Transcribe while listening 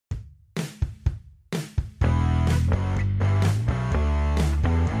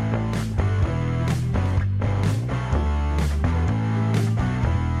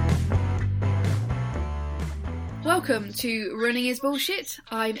Welcome to Running is Bullshit.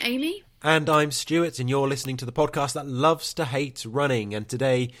 I'm Amy. And I'm Stuart, and you're listening to the podcast that loves to hate running. And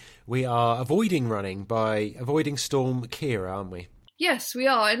today we are avoiding running by avoiding Storm Ciara, aren't we? Yes, we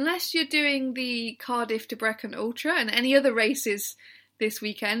are. Unless you're doing the Cardiff to Brecon Ultra and any other races this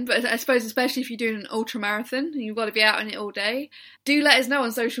weekend, but I suppose especially if you're doing an ultra marathon and you've got to be out in it all day, do let us know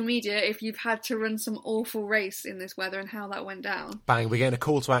on social media if you've had to run some awful race in this weather and how that went down. Bang, we're getting a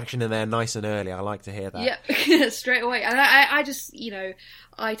call to action in there nice and early. I like to hear that. Yeah, straight away. And I just,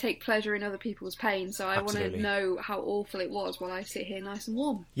 I take pleasure in other people's pain, so I want to know how awful it was while I sit here nice and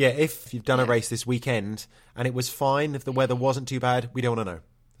warm. Yeah, if you've done a race this weekend and it was fine, if the weather wasn't too bad, we don't want to know.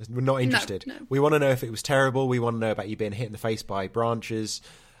 We're not interested. No. We want to know if it was terrible. We want to know about you being hit in the face by branches.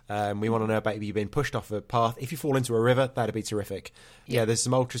 We want to know about you being pushed off a path. If you fall into a river, that'd be terrific. Yeah, there's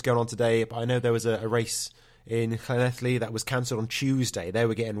some ultras going on today, but I know there was a race in Llanelli that was cancelled on Tuesday. They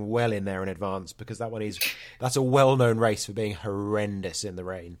were getting well in there in advance because that's a well-known race for being horrendous in the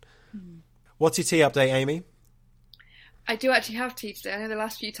rain. What's your tea update, Amy? I do actually have tea today. I know the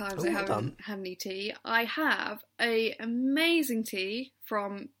last few times I haven't had any tea. I have an amazing tea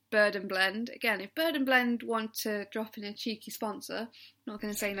from Bird and Blend. Again, if Bird and Blend want to drop in a cheeky sponsor, I'm not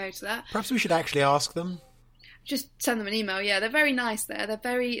going to say no to that. Perhaps we should actually ask them. Just send them an email. Yeah, they're very nice there. They're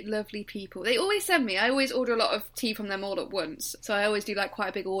very lovely people. They always send me. I always order a lot of tea from them all at once. So I always do like quite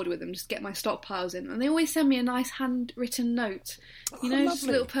a big order with them, just get my stockpiles in. And they always send me a nice handwritten note. Just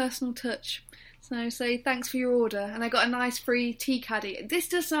a little personal touch. So say thanks for your order, and I got a nice free tea caddy. This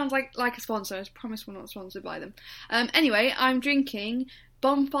does sound like a sponsor. I promise we're not sponsored by them. Anyway, I'm drinking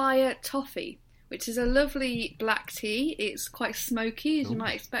Bonfire Toffee, which is a lovely black tea. It's quite smoky, as you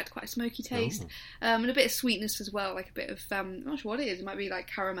might expect, quite a smoky taste, and a bit of sweetness as well, like a bit of I'm not sure what it is. It might be like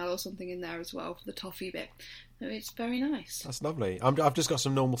caramel or something in there as well for the toffee bit. So it's very nice. That's lovely. I've just got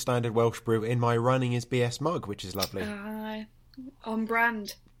some normal standard Welsh brew in my Running is BS mug, which is lovely. On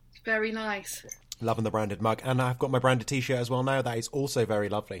brand. Very nice. Loving the branded mug. And I've got my branded t-shirt as well now. That is also very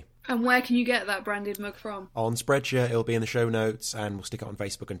lovely. And where can you get that branded mug from? On Spreadshirt. It'll be in the show notes, and we'll stick it on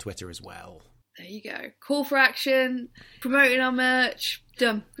Facebook and Twitter as well. There you go. Call for action. Promoting our merch.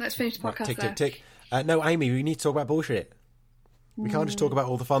 Done. Let's finish the podcast right, tick. No, Amy, we need to talk about bullshit. We can't just talk about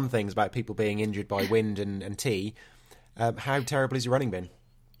all the fun things about people being injured by wind and tea. How terrible has your running been?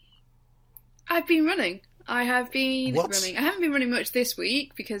 I've been running. I have been running. I haven't been running much this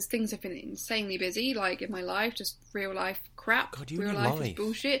week because things have been insanely busy, like in my life, just real life crap. God, real life is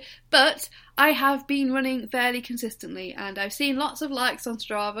bullshit. But I have been running fairly consistently, and I've seen lots of likes on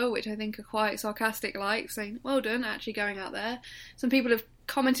Strava, which I think are quite sarcastic likes, saying, well done, actually going out there. Some people have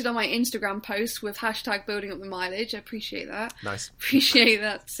commented on my Instagram post with hashtag building up the mileage. I appreciate that. Nice. Appreciate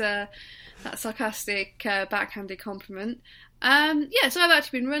that sarcastic backhanded compliment. So I've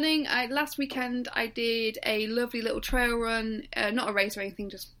actually been running. Last weekend I did a lovely little trail run, not a race or anything,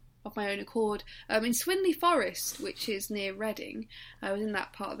 just of my own accord, in Swinley Forest, which is near Reading. I was in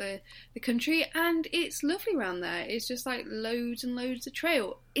that part of the country, and it's lovely around there. It's just like loads and loads of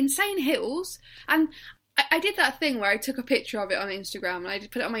trail. Insane hills, and I did that thing where I took a picture of it on Instagram, and I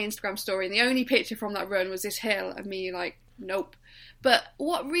just put it on my Instagram story, and the only picture from that run was this hill, and me like, nope. But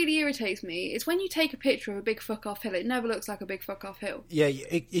what really irritates me is when you take a picture of a big fuck-off hill, it never looks like a big fuck-off hill. Yeah,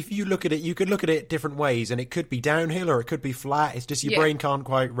 if you look at it, you could look at it different ways, and it could be downhill or it could be flat. It's just your brain can't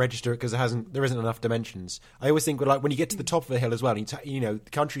quite register it because there isn't enough dimensions. I always think, like, when you get to the top of a hill as well, and the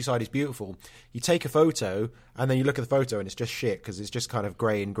countryside is beautiful, you take a photo, and then you look at the photo, and it's just shit because it's just kind of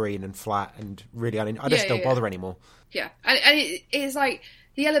grey and green and flat, and really, I just don't bother anymore. Yeah, and it's like...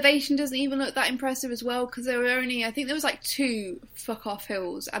 The elevation doesn't even look that impressive as well, because there was like 2 fuck-off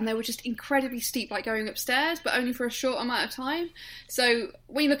hills, and they were just incredibly steep, like going upstairs, but only for a short amount of time. So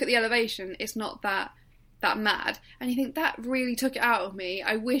when you look at the elevation, it's not that mad, and you think that really took it out of me.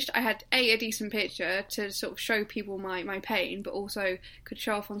 I wished I had a decent picture to sort of show people my pain, but also could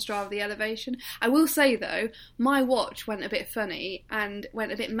show off on Strava the elevation. I will say though, my watch went a bit funny and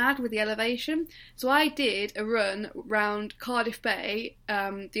went a bit mad with the elevation. So I did a run round Cardiff Bay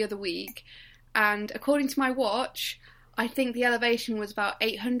the other week, and according to my watch, I think the elevation was about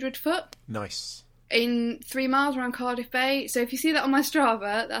 800 foot. Nice. In 3 miles around Cardiff Bay. So if you see that on my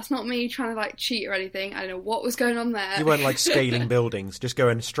Strava, that's not me trying to like cheat or anything. I don't know what was going on there. You weren't like scaling buildings, just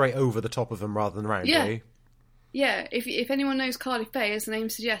going straight over the top of them rather than around, were you? Yeah, if anyone knows Cardiff Bay, as the name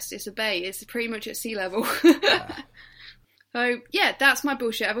suggests, it's a bay. It's pretty much at sea level. So yeah, that's my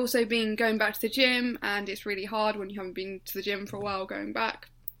bullshit. I've also been going back to the gym, and it's really hard when you haven't been to the gym for a while going back.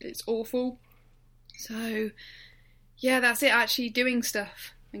 It's awful. So yeah, that's it, actually doing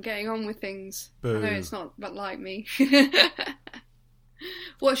stuff and getting on with things. Boo. I know it's not like me.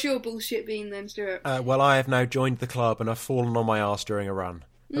 What's your bullshit been then, Stuart? Well, I have now joined the club and I've fallen on my arse during a run.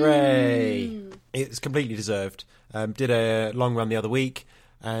 Hooray! It's completely deserved. Did a long run the other week,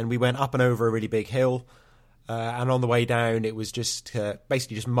 and we went up and over a really big hill. And on the way down, it was just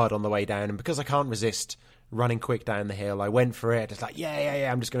basically just mud on the way down. And because I can't resist running quick down the hill, I went for it. It's like, yeah,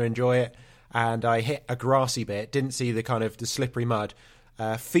 I'm just going to enjoy it. And I hit a grassy bit, didn't see the slippery mud.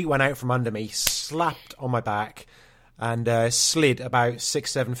 Feet went out from under me, slapped on my back, and slid about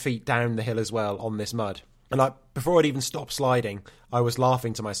 6-7 feet down the hill as well on this mud. And before I'd even stopped sliding, I was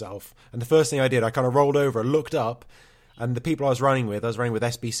laughing to myself. And the first thing I did, I kind of rolled over, looked up, and the people I was running with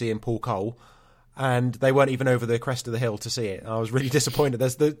SBC and Paul Cole, and they weren't even over the crest of the hill to see it. And I was really disappointed.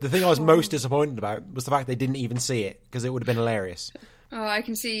 The thing I was most disappointed about was the fact they didn't even see it, because it would have been hilarious. Oh, I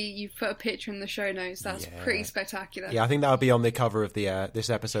can see you've put a picture in the show notes. That's pretty spectacular. Yeah, I think that'll be on the cover of the this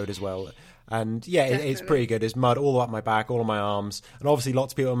episode as well. And yeah, it's pretty good. There's mud all up my back, all on my arms. And obviously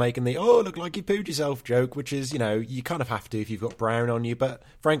lots of people are making the, look like you pooed yourself joke, which is, you kind of have to if you've got brown on you. But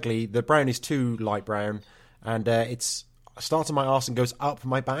frankly, the brown is too light brown. And it starts on my arse and goes up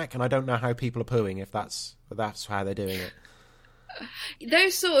my back. And I don't know how people are pooing if that's how they're doing it.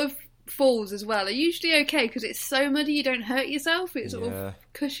 Those sort of falls as well are usually okay because it's so muddy you don't hurt yourself. It sort of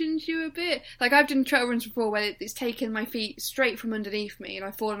cushions you a bit. Like I've done trail runs before where it's taken my feet straight from underneath me and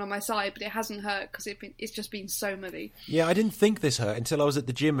I've fallen on my side, but it hasn't hurt because it's just been so muddy. Yeah, I didn't think this hurt until I was at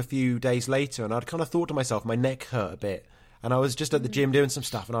the gym a few days later, and I'd kind of thought to myself my neck hurt a bit. And I was just at the gym doing some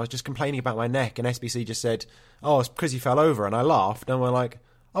stuff and I was just complaining about my neck, and SBC just said, it's because you fell over. And I laughed and we're like,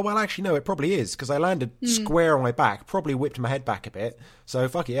 oh, well, actually, no, it probably is, because I landed square on my back, probably whipped my head back a bit. So,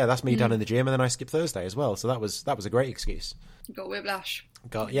 fuck it, yeah, that's me done in the gym, and then I skipped Thursday as well. So that was a great excuse. You got whiplash.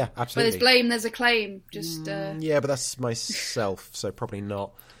 Yeah, absolutely. But there's blame, there's a claim. Just yeah, but that's myself, so probably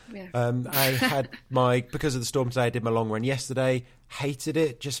not. Yeah. I had because of the storm today, I did my long run yesterday, hated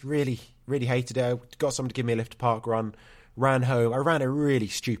it, just really, really hated it. I got someone to give me a lift to park run, ran home. I ran a really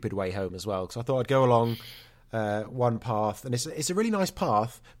stupid way home as well, because I thought I'd go along one path, and it's a really nice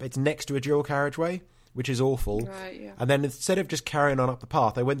path, but it's next to a dual carriageway, which is awful. Right, yeah. And then instead of just carrying on up the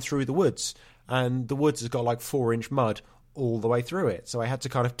path, I went through the woods, and the woods has got like 4-inch mud all the way through it. So I had to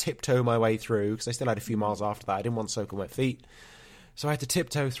kind of tiptoe my way through, because I still had a few miles after that. I didn't want soaking wet feet. So I had to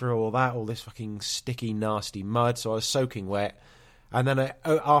tiptoe through all this fucking sticky, nasty mud. So I was soaking wet. And then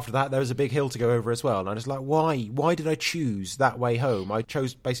after that, there was a big hill to go over as well. And I was like, why? Why did I choose that way home? I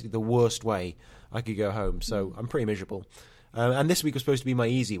chose basically the worst way I could go home. So I'm pretty miserable. And this week was supposed to be my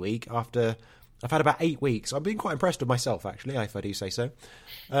easy week after I've had about 8 weeks. I've been quite impressed with myself, actually, if I do say so.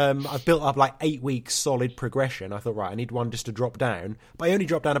 I've built up like 8 weeks solid progression. I thought, right, I need one just to drop down. But I only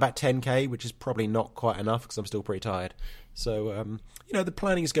dropped down about 10k, which is probably not quite enough because I'm still pretty tired. So, the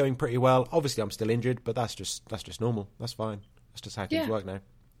planning is going pretty well. Obviously, I'm still injured, but that's just normal. That's fine. That's just how things work now.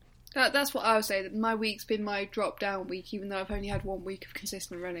 That's what I would say. That my week's been my drop down week, even though I've only had 1 week of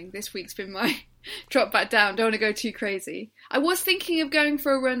consistent running. This week's been my drop back down. Don't want to go too crazy. I was thinking of going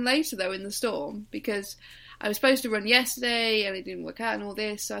for a run later though in the storm, because I was supposed to run yesterday and it didn't work out and all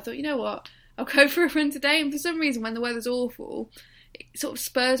this. So I thought, you know what, I'll go for a run today. And for some reason, when the weather's awful, it sort of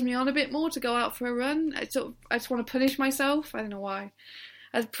spurs me on a bit more to go out for a run. I just want to punish myself. I don't know why.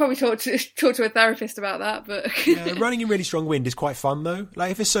 I'd probably talk to a therapist about that, but running in really strong wind is quite fun though.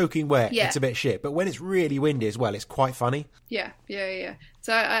 Like if it's soaking wet, it's a bit shit. But when it's really windy as well, it's quite funny. Yeah.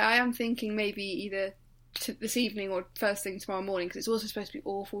 So I am thinking maybe either this evening or first thing tomorrow morning, because it's also supposed to be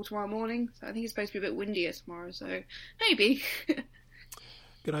awful tomorrow morning. So I think it's supposed to be a bit windier tomorrow. So maybe.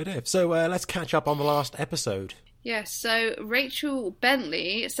 Good idea. So let's catch up on the last episode. Yes, so Rachel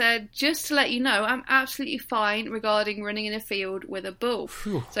Bentley said, just to let you know, I'm absolutely fine regarding running in a field with a bull.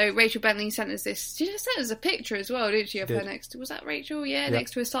 Phew. So Rachel Bentley sent us this, she just sent us a picture as well, didn't she, of her next, was that Rachel? Yeah, yep.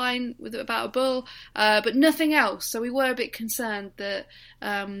 Next to a sign about a bull, but nothing else. So we were a bit concerned that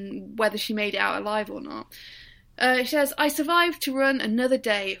whether she made it out alive or not. She says, I survived to run another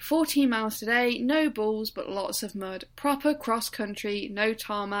day, 14 miles today, no bulls but lots of mud. Proper cross-country, no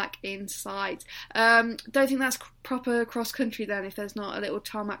tarmac in sight. Don't think that's proper cross-country then, if there's not a little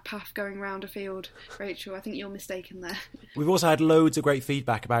tarmac path going round a field, Rachel. I think you're mistaken there. We've also had loads of great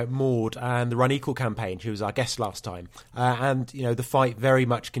feedback about Maud and the Run Equal campaign. She was our guest last time. And, the fight very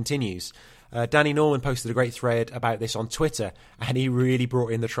much continues. Danny Norman posted a great thread about this on Twitter, and he really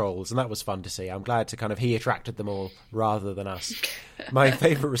brought in the trolls, and that was fun to see. I'm glad to he attracted them all rather than us. My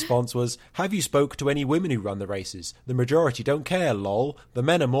favourite response was, have you spoke to any women who run the races? The majority don't care, lol. The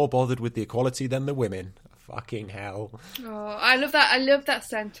men are more bothered with the equality than the women. Fucking hell. Oh, I love that. I love that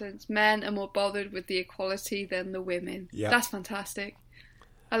sentence. Men are more bothered with the equality than the women. Yep. That's fantastic.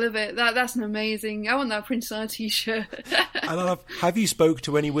 I love it. That's an amazing. I want that printed on a t-shirt. I love. Have you spoke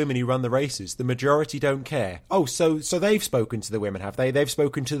to any women who run the races? The majority don't care. Oh, so they've spoken to the women, have they? They've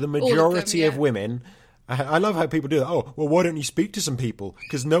spoken to the majority of women. I love how people do that. Oh, well, why don't you speak to some people?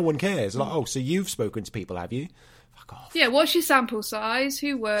 Because no one cares. Like, oh, so you've spoken to people, have you? Fuck off. Yeah, what's your sample size?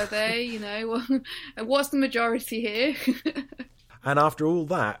 Who were they? You know, what's the majority here? And after all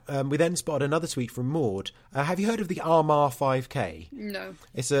that, we then spotted another tweet from Maud. Have you heard of the Armagh 5K? No.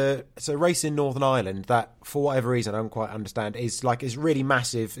 It's a race in Northern Ireland that, for whatever reason, I don't quite understand, is really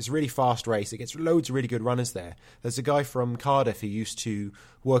massive. It's a really fast race. It gets loads of really good runners there. There's a guy from Cardiff who used to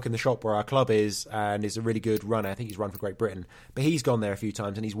work in the shop where our club is and is a really good runner. I think he's run for Great Britain. But he's gone there a few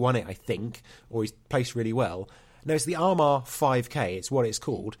times and he's won it, I think, or he's placed really well. No, it's the Armagh 5K. It's what it's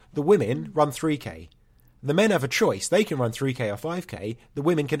called. The women run 3K. The men have a choice. They can run 3K or 5K. The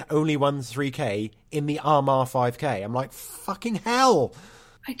women can only run 3K in the Armagh 5K. I'm like, fucking hell.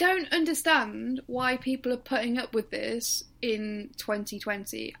 I don't understand why people are putting up with this in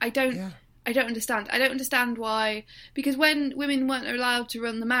 2020. I don't understand. I don't understand why. Because when women weren't allowed to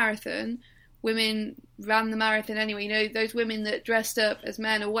run the marathon, women ran the marathon anyway. You know, those women that dressed up as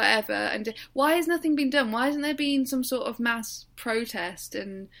men or whatever. And why has nothing been done? Why hasn't there been some sort of mass protest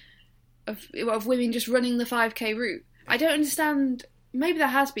and of women just running the 5K route? I don't understand. Maybe there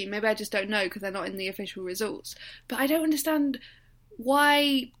has been. Maybe I just don't know because they're not in the official results. But I don't understand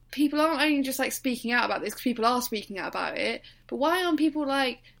why people aren't only just like speaking out about this, because people are speaking out about it, but why aren't people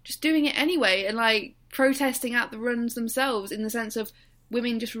like just doing it anyway and like protesting at the runs themselves in the sense of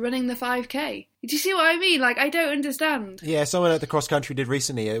women just running the 5K? Do you see what I mean? Like, I don't understand. Yeah, someone at the cross country did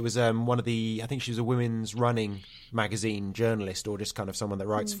recently. It was one of the, I think she was a women's running magazine journalist or just kind of someone that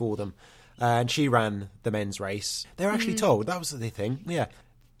writes for them. And she ran the men's race. They were actually told, that was the thing, yeah.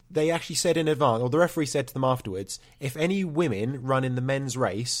 They actually said in advance, or the referee said to them afterwards, if any women run in the men's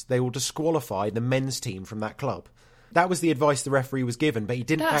race, they will disqualify the men's team from that club. That was the advice the referee was given, but he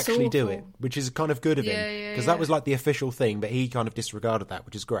didn't actually do it, which is kind of good of him. Because that was like the official thing, but he kind of disregarded that,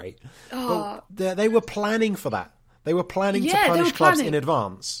 which is great. Oh. But they were planning for that. They were planning to punish clubs in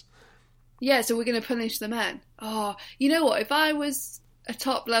advance. Yeah, so we're going to punish the men. Oh, you know what? If I was a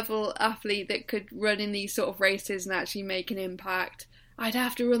top-level athlete that could run in these sort of races and actually make an impact, I'd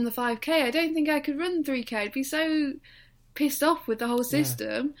have to run the 5K. I don't think I could run 3K. I'd be so pissed off with the whole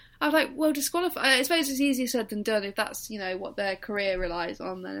system. Yeah. I was like, well, disqualify. I suppose it's easier said than done if that's, you know, what their career relies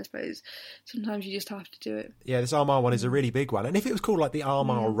on. Then I suppose sometimes you just have to do it. Yeah, this Armagh one is a really big one. And if it was called like the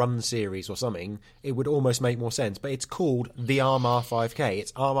Armagh Run Series or something, it would almost make more sense. But it's called the Armagh 5K.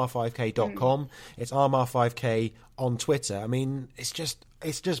 It's armagh5k.com. It's Armagh 5K on Twitter. I mean, it's just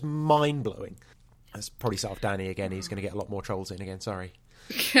mind-blowing. That's probably set off Danny again. He's going to get a lot more trolls in again. Sorry.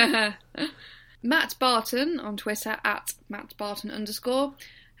 Matt Barton on Twitter at @MattBarton_.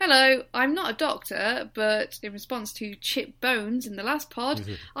 Hello, I'm not a doctor, but in response to chipped bones in the last pod,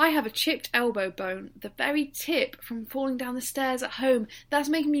 I have a chipped elbow bone, the very tip from falling down the stairs at home. That's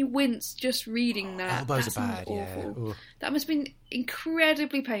making me wince just reading that. Elbows are bad, awful. Yeah. Ooh. That must have been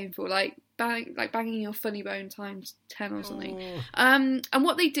incredibly painful, like banging your funny bone times 10 or something. And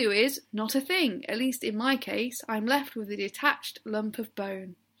what they do is not a thing. At least in my case, I'm left with a detached lump of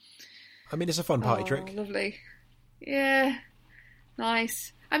bone. I mean, it's a fun party trick. Lovely. Yeah,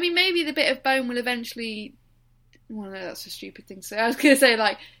 nice. I mean, maybe the bit of bone will eventually... Well, no, that's a stupid thing to say. I was going to say,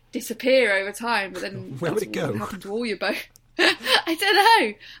 like, disappear over time, but then... Where would it go? Happen to all your bone? I don't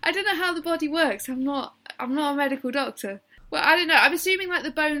know. I don't know how the body works. I'm not a medical doctor. Well, I don't know. I'm assuming, like,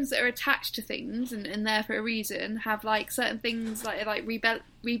 the bones that are attached to things and there for a reason have, like, certain things, like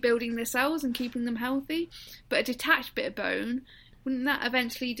rebuilding their cells and keeping them healthy. But a detached bit of bone, wouldn't that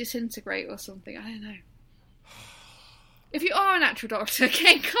eventually disintegrate or something? I don't know. If you are an actual doctor,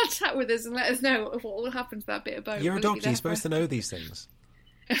 get in contact with us and let us know what will happen to that bit of bone. You're a doctor, you're supposed to know these things.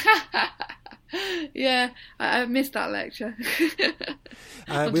 Yeah, I missed that lecture.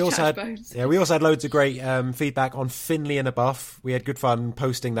 We also had loads of great feedback on Finley and a Buff. We had good fun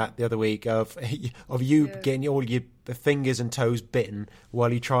posting that the other week of you getting all your fingers and toes bitten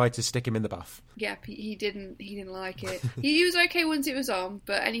while you tried to stick him in the buff. Yeah, he didn't like it. He was okay once it was on,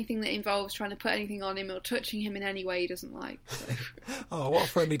 but anything that involves trying to put anything on him or touching him in any way he doesn't like. So. Oh, what a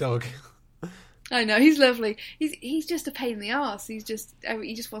friendly dog. I know, he's lovely. He's just a pain in the arse. He just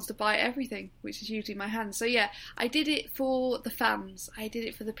wants to bite everything, which is usually my hand. So yeah, I did it for the fans. I did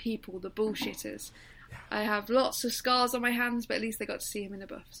it for the people, the bullshitters. I have lots of scars on my hands, but at least they got to see him in a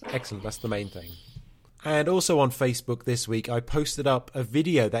buff. So. Excellent, that's the main thing. And also on Facebook this week, I posted up a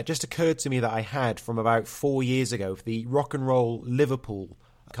video that just occurred to me that I had from about 4 years ago for the Rock and Roll Liverpool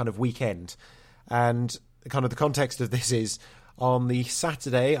kind of weekend. And kind of the context of this is On the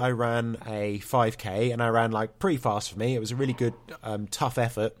Saturday, I ran a 5K, and I ran like pretty fast for me. It was a really good, tough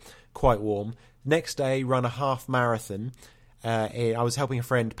effort, quite warm. Next day, run a half marathon. I was helping a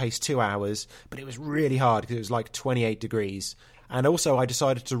friend pace 2 hours, but it was really hard because it was like 28 degrees. And also, I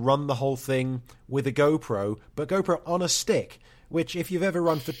decided to run the whole thing with a GoPro, but GoPro on a stick, which if you've ever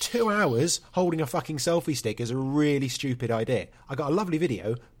run for 2 hours holding a fucking selfie stick is a really stupid idea. I got a lovely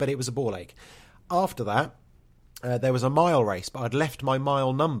video, but it was a ball ache. After that, there was a mile race, but I'd left my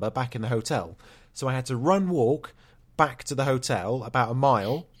mile number back in the hotel. So I had to walk back to the hotel about a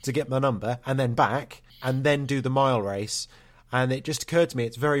mile to get my number, and then back, and then do the mile race. And it just occurred to me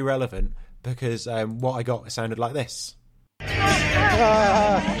it's very relevant because what I got sounded like this.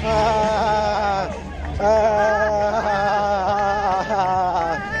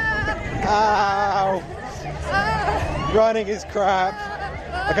 Ow. Running is crap.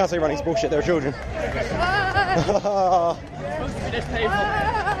 I can't say running's bullshit, there are children.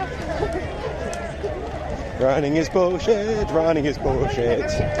 Running is bullshit, running is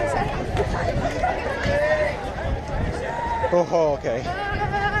bullshit. Oh, okay.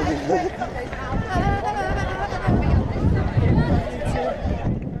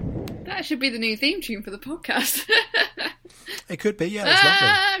 That should be the new theme tune for the podcast. It could be, yeah,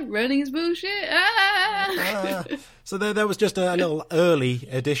 that's lovely. Running is bullshit. So there was just a little early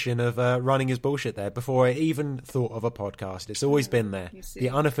edition of Running is Bullshit there before I even thought of a podcast. It's always been there. The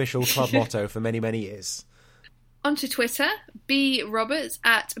unofficial club motto for many, many years. Onto Twitter, B Roberts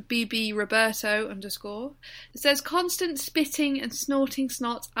at BBRoberto_. It says, constant spitting and snorting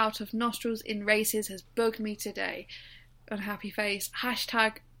snot out of nostrils in races has bugged me today. Unhappy face.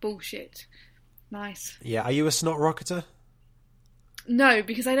 Hashtag bullshit. Nice. Yeah, are you a snot rocketer? No,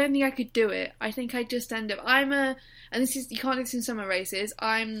 because I don't think I could do it. I think I'd just end up... and this is, you can't do this in summer races,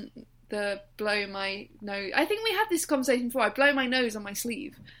 I'm the blow my nose... I think we had this conversation before. I blow my nose on my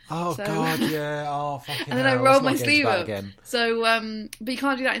sleeve. Oh, so... God, yeah. Oh, fucking And then hell. I roll my sleeve up. Again. So, but you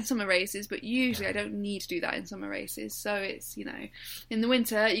can't do that in summer races, but usually I don't need to do that in summer races. So it's, in the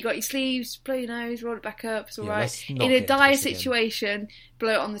winter, you got your sleeves, blow your nose, roll it back up, it's alright. In a dire situation,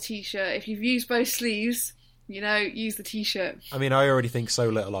 blow it on the t-shirt. If you've used both sleeves... use the t-shirt. I mean, I already think so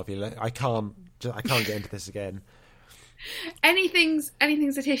little of you. I can't get into this again. Anything's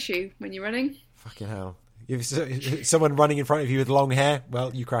a tissue when you're running. Fucking hell. If someone running in front of you with long hair,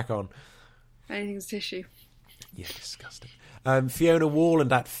 well, you crack on. Anything's a tissue. Yeah, disgusting. Fiona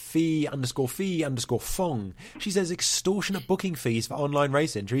Warland at fee_fong. She says extortionate booking fees for online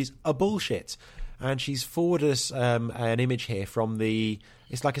race entries are bullshit. And she's forwarded us an image here from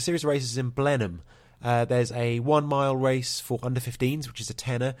it's like a series of races in Blenheim. There's a 1 mile race for under 15s, which is a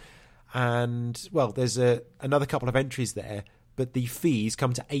tenner. And, well, there's another couple of entries there, but the fees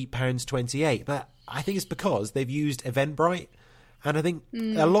come to £8.28. But I think it's because they've used Eventbrite. And I think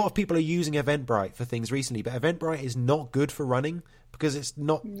a lot of people are using Eventbrite for things recently, but Eventbrite is not good for running because it's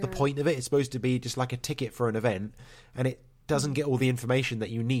not the point of it. It's supposed to be just like a ticket for an event, and it doesn't get all the information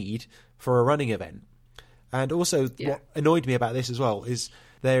that you need for a running event. And also, what annoyed me about this as well is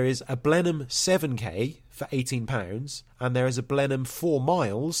there is a Blenheim 7K for £18, and there is a Blenheim 4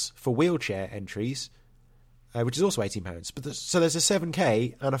 miles for wheelchair entries, which is also £18. But so there's a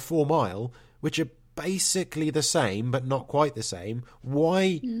 7K and a 4 mile, which are basically the same, but not quite the same.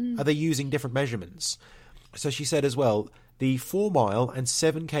 Why are they using different measurements? So she said as well, the 4 mile and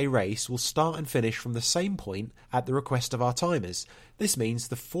 7K race will start and finish from the same point at the request of our timers. This means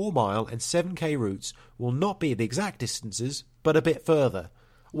the 4 mile and 7K routes will not be the exact distances, but a bit further.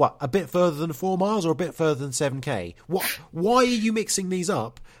 What, a bit further than 4 miles or a bit further than 7K? Why are you mixing these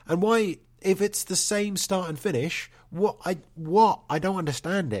up? And why, if it's the same start and finish, I don't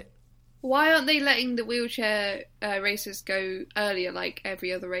understand it. Why aren't they letting the wheelchair racers go earlier like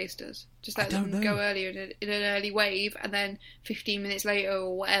every other race does? Just let them go earlier in an early wave, and then 15 minutes later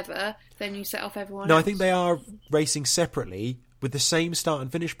or whatever, then you set off everyone else. No, I think they are racing separately with the same start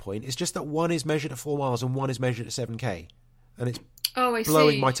and finish point. It's just that one is measured at 4 miles and one is measured at 7K. And it's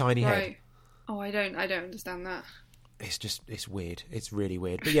blowing my tiny head. Oh, I don't understand that. It's weird. It's really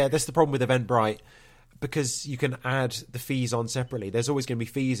weird. But yeah, that's the problem with Eventbrite. Because you can add the fees on separately. There's always going to be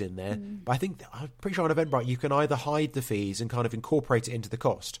fees in there. But I'm pretty sure on Eventbrite you can either hide the fees and kind of incorporate it into the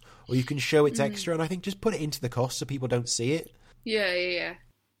cost, or you can show it's extra, and I think just put it into the cost so people don't see it. Yeah.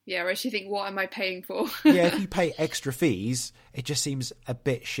 Yeah, I actually think, what am I paying for? Yeah, if you pay extra fees, it just seems a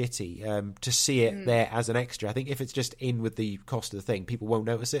bit shitty to see it there as an extra. I think if it's just in with the cost of the thing, people won't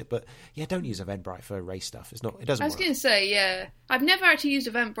notice it. But yeah, don't use Eventbrite for race stuff. It doesn't. I was going to say, yeah, I've never actually used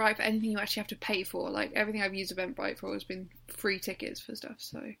Eventbrite for anything you actually have to pay for. Like, everything I've used Eventbrite for has been free tickets for stuff.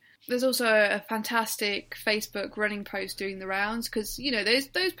 So there's also a fantastic Facebook running post doing the rounds, because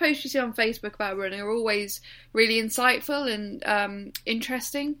those posts you see on Facebook about running are always really insightful and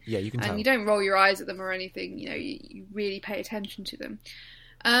interesting. Yeah, you can tell. And you don't roll your eyes at them or anything. You really pay attention to them.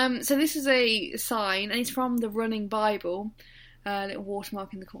 So this is a sign, and it's from the Running Bible. A little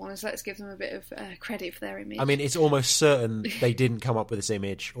watermark in the corner, so let's give them a bit of credit for their image. I mean, it's almost certain they didn't come up with this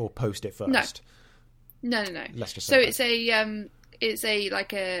image or post it first. No. Let's just say it's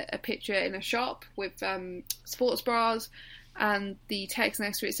a picture in a shop with sports bras, and the text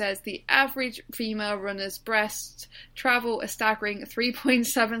next to it says, the average female runner's breasts travel a staggering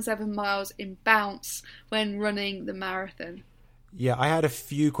 3.77 miles in bounce when running the marathon. Yeah, I had a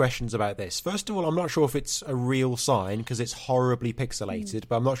few questions about this. First of all, I'm not sure if it's a real sign because it's horribly pixelated,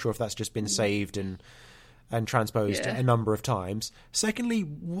 but I'm not sure if that's just been saved and transposed a number of times. Secondly,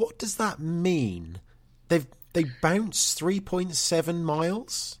 what does that mean? They bounce 3.7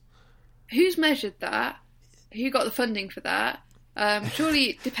 miles? Who's measured that? Who got the funding for that? Surely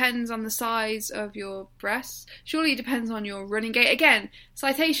it depends on the size of your breasts. Surely it depends on your running gait. Again,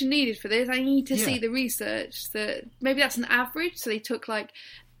 citation needed for this. I need to see the research. That maybe that's an average. So they took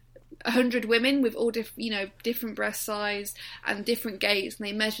 100 women with all different breast size and different gaits, and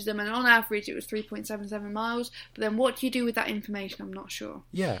they measured them, and on average it was 3.77 miles. But then what do you do with that information? I'm not sure.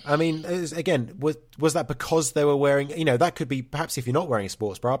 Yeah, I mean, again, was that because they were wearing, that could be, perhaps if you're not wearing a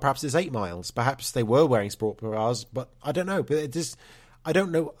sports bra, perhaps it's 8 miles, perhaps they were wearing sports bras, but I don't know. But I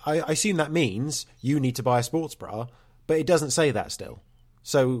don't know. I assume that means you need to buy a sports bra, but it doesn't say that still.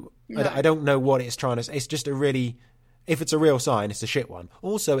 So no. I don't know what it's trying to. It's just a really. If it's a real sign, it's a shit one.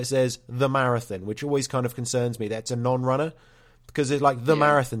 Also, it says the marathon, which always kind of concerns me that it's a non-runner, because it's like the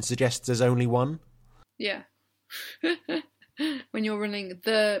marathon suggests there's only one. Yeah. When you're running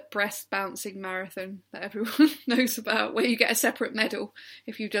the breast bouncing marathon that everyone knows about, where you get a separate medal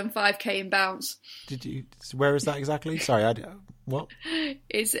if you've done 5k in bounce. Did you? Where is that exactly? Sorry, what?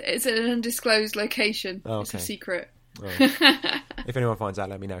 It's an undisclosed location. Oh, okay. It's a secret. Oh. If anyone finds out,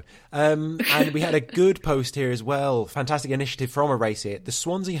 let me know. And we had a good post here as well. Fantastic initiative from a race here. The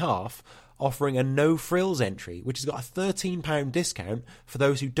Swansea Half offering a no frills entry, which has got a £13 discount for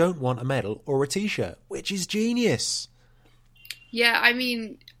those who don't want a medal or a t-shirt, which is genius. Yeah, I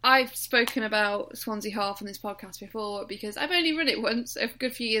mean, I've spoken about Swansea Half on this podcast before because I've only run it once, a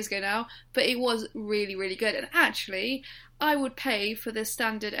good few years ago now, but it was really, really good. And actually, I would pay for the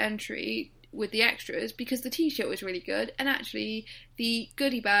standard entry with the extras because the t-shirt was really good, and actually the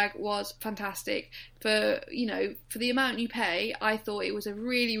goodie bag was fantastic. For the amount you pay, I thought it was a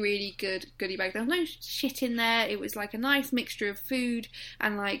really, really good goodie bag. There was no shit in there. It was like a nice mixture of food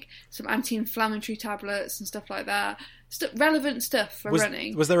and like some anti-inflammatory tablets and stuff like that. Relevant stuff for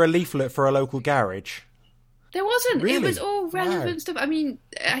running. Was there a leaflet for a local garage? There wasn't. Really? It was all relevant stuff. I mean,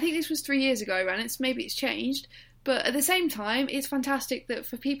 I think this was 3 years ago I ran it, so maybe it's changed. But at the same time, it's fantastic that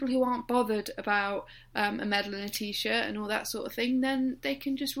for people who aren't bothered about a medal and a t-shirt and all that sort of thing, then they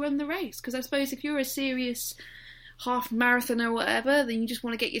can just run the race. Because I suppose if you're a serious half marathon or whatever, then you just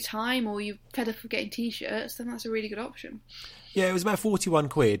want to get your time, or you're fed up of getting t-shirts, then that's a really good option. Yeah, it was about 41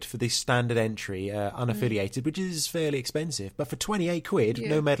 quid for this standard entry, unaffiliated, which is fairly expensive. But for 28 quid,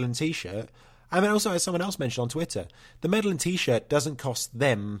 no medal and t-shirt. I mean, also, as someone else mentioned on Twitter, the medal and t-shirt doesn't cost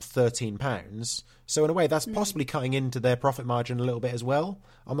them £13. So in a way, that's possibly cutting into their profit margin a little bit as well.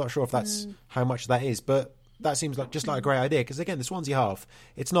 I'm not sure if that's how much that is, but that seems like just like a great idea. Because again, the Swansea Half,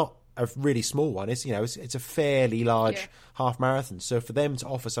 it's not a really small one. It's it's a fairly large half marathon. So for them to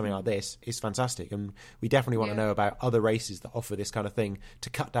offer something like this is fantastic, and we definitely want to know about other races that offer this kind of thing to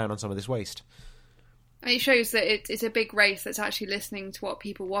cut down on some of this waste. And it shows that it's a big race that's actually listening to what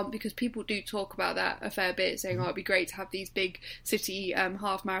people want, because people do talk about that a fair bit, saying, it'd be great to have these big city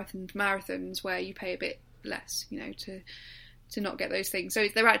half marathons where you pay a bit less, to not get those things. So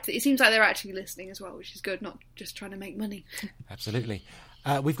it seems like they're actually listening as well, which is good, not just trying to make money. Absolutely.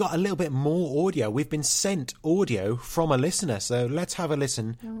 We've got a little bit more audio. We've been sent audio from a listener, so let's have a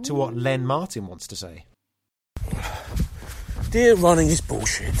listen to what Len Martin wants to say. Dear running is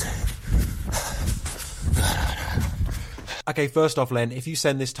bullshit. Okay, first off, Len, if you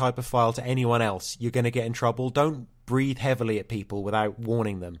send this type of file to anyone else, you're going to get in trouble. Don't breathe heavily at people without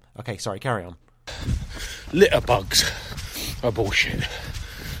warning them. Okay, sorry, carry on. Litter bugs are bullshit.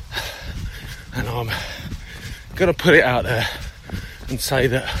 And I'm going to put it out there and say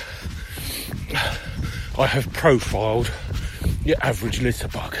that I have profiled your average litter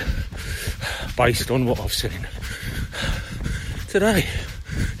bug based on what I've seen today.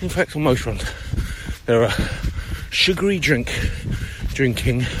 In fact, on most runs, there are sugary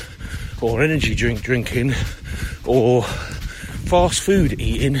drinking or energy drink drinking or fast food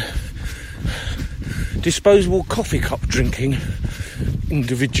eating, disposable coffee cup drinking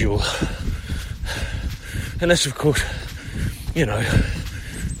individual. Unless, of course,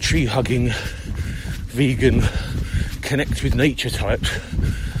 tree hugging, vegan, connect with nature types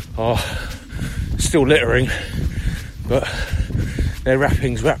are still littering, but their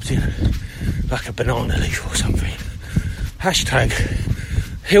wrapping's wrapped in like a banana leaf or something. Hashtag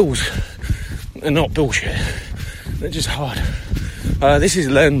hills are not bullshit, they're just hard. This is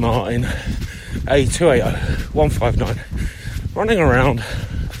Len Martin, A280159, running around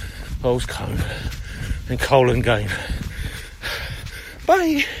Bowles Cove and Colin Game.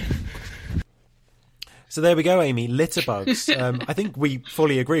 Bye. So there we go, Amy. Litter bugs. I think we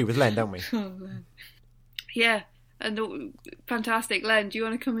fully agree with Len, don't we? Oh, yeah, and fantastic. Len, do you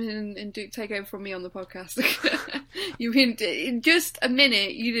want to come in and take over from me on the podcast? In just a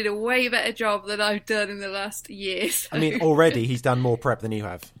minute, you did a way better job than I've done in the last year. So. I mean, already he's done more prep than you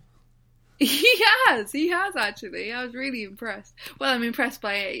have. He has actually. I was really impressed. Well, I'm impressed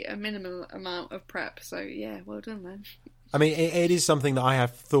by a minimal amount of prep, so yeah, well done, Len. I mean, it is something that I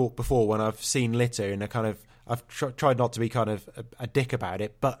have thought before when I've seen litter, and I've tried not to be kind of a dick about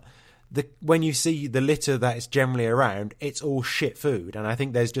it, but when you see the litter that is generally around, it's all shit food, and I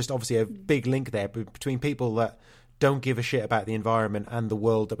think there's just obviously a big link there between people that don't give a shit about the environment and the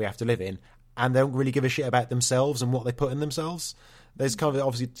world that we have to live in, and they don't really give a shit about themselves and what they put in themselves. There's kind of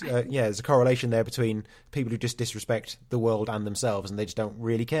obviously, there's a correlation there between people who just disrespect the world and themselves, and they just don't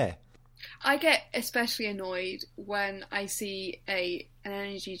really care. I get especially annoyed when I see an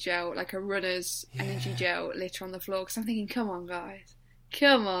energy gel, like a runner's energy gel, litter on the floor, because I'm thinking, come on, guys.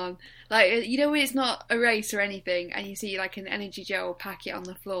 Come on. Like, when it's not a race or anything, and you see, like, an energy gel packet on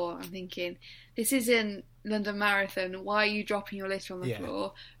the floor, I'm thinking, this isn't London Marathon, why are you dropping your litter on the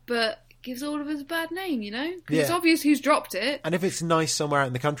floor? But gives all of us a bad name, because it's obvious who's dropped it. And if it's nice somewhere out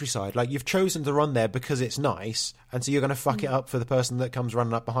in the countryside, like, you've chosen to run there because it's nice, and so you're going to fuck it up for the person that comes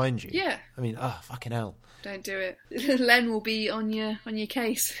running up behind you. Yeah. I mean, fucking hell. Don't do it. Len will be on your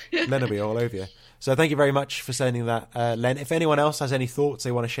case. Len will be all over you. So thank you very much for sending that, Len. If anyone else has any thoughts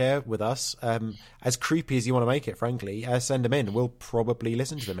they want to share with us, as creepy as you want to make it, frankly, send them in. We'll probably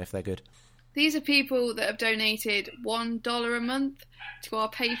listen to them if they're good. These are people that have donated $1 a month to our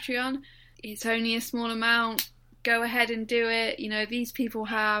Patreon. It's only a small amount. Go ahead and do it. These people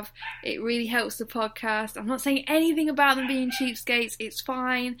have. It really helps the podcast. I'm not saying anything about them being cheapskates. It's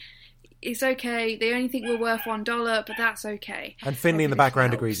fine. It's okay. They only think we're worth $1, but that's okay. And Finley in the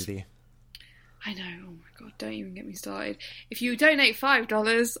background agrees with you. I know. Oh my God, don't even get me started. If you donate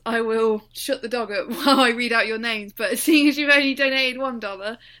 $5, I will shut the dog up while I read out your names. But seeing as you've only donated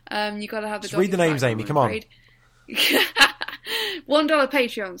 $1, you got to have the dog. Read the names, Amy. Come on. $1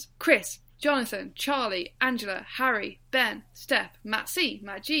 Patreons. Chris, Jonathan, Charlie, Angela, Harry, Ben, Steph, Matt C,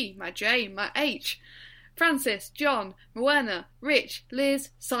 Matt G, Matt J, Matt H, Francis, John, Rowena, Rich, Liz,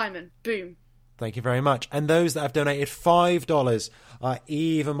 Simon. Boom. Thank you very much. And those that have donated $5 are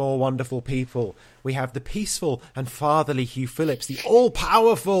even more wonderful people. We have the peaceful and fatherly Hugh Phillips, the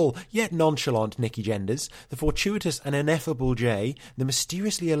all-powerful yet nonchalant Nikki Genders, the fortuitous and ineffable Jay, the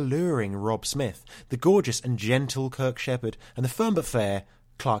mysteriously alluring Rob Smith, the gorgeous and gentle Kirk Shepherd, and the firm but fair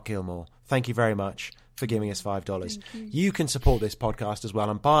Clark Gilmore. Thank you very much for giving us $5. You can support this podcast as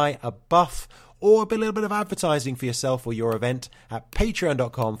well and buy a buff or a little bit of advertising for yourself or your event at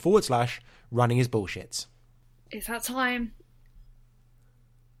patreon.com/runningisbullshit. It's that time.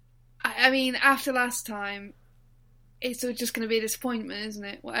 I mean, after last time, it's just going to be a disappointment, isn't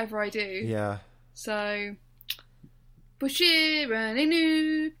it? Whatever I do. Yeah. So, Bushir running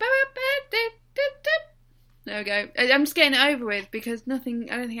new. There we go. I'm just getting it over with because I don't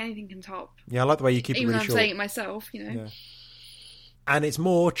think anything can top. Yeah, I like the way you keep it really short. Even though I'm saying it myself, Yeah. And it's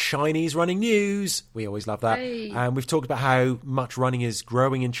more Chinese running news. We always love that. Hey. And we've talked about how much running is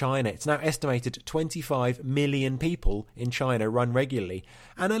growing in China. It's now estimated 25 million people in China run regularly.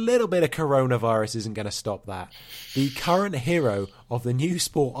 And a little bit of coronavirus isn't going to stop that. The current hero of the new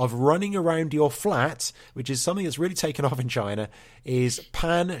sport of running around your flat, which is something that's really taken off in China, is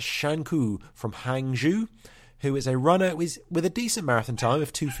Pan Shanku from Hangzhou, who is a runner with a decent marathon time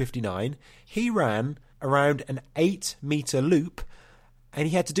of 2:59. He ran around an 8-metre loop, and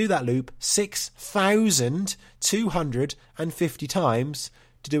he had to do that loop 6,250 times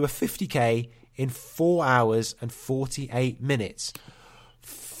to do a 50k in 4 hours and 48 minutes.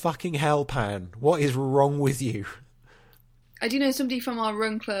 fucking hell, Pan? What is wrong with you? I do know somebody from our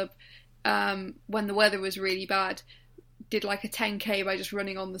run club, when the weather was really bad, did like a 10k by just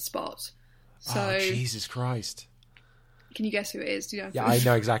running on the spot. So, oh, Jesus Christ. Can you guess who it is? Do you know? Yeah, I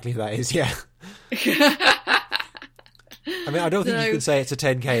know exactly who that is, yeah. I mean, I don't think you can say it's a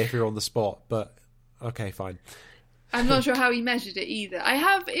 10k if you're on the spot, but okay, fine. I'm not sure how he measured it either. I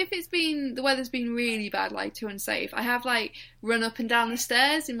have, if the weather's been really bad, like too unsafe, I have like run up and down the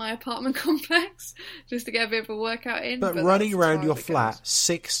stairs in my apartment complex just to get a bit of a workout in. But running around your flat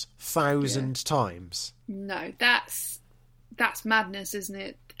 6,000 times? No, that's madness, isn't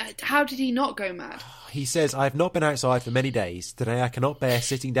it? How did he not go mad? He says, I have not been outside for many days. Today I cannot bear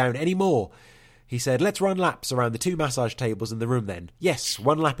sitting down any more. He said, let's run laps around the 2 massage tables in the room then. Yes,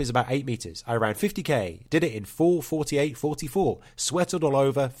 1 lap is about 8 metres. I ran 50k. Did it in 4:48:44. Sweated all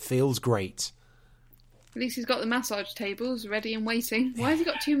over. Feels great. At least he's got the massage tables ready and waiting. Why has he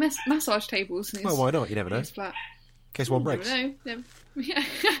got 2 massage tables in his, well, why not? You never know. Flat? In case one breaks. Never. Yeah.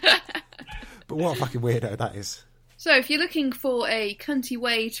 But what a fucking weirdo that is. So if you're looking for a cunty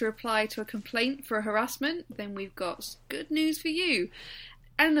way to reply to a complaint for harassment, then we've got good news for you.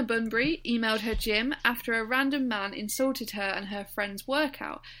 Eleanor Bunbury emailed her gym after a random man insulted her and her friend's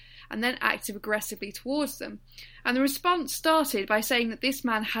workout, and then acted aggressively towards them. And the response started by saying that this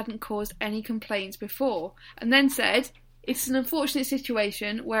man hadn't caused any complaints before, and then said, it's an unfortunate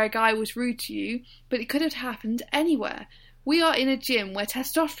situation where a guy was rude to you, but it could have happened anywhere. We are in a gym where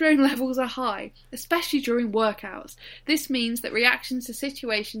testosterone levels are high, especially during workouts. This means that reactions to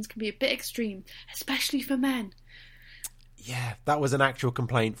situations can be a bit extreme, especially for men. Yeah, that was an actual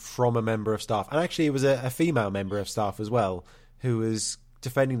complaint from a member of staff. And actually it was a female member of staff as well who was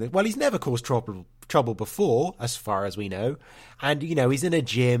defending that. Well, he's never caused trouble before, as far as we know. And, you know, he's in a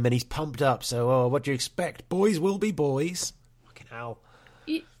gym and he's pumped up. So, what do you expect? Boys will be boys. Fucking hell.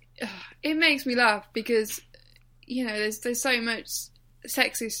 It makes me laugh because, you know, there's so much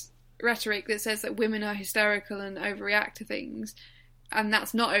sexist rhetoric that says that women are hysterical and overreact to things. And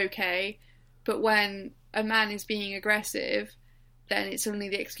that's not okay. But when a man is being aggressive, then it's suddenly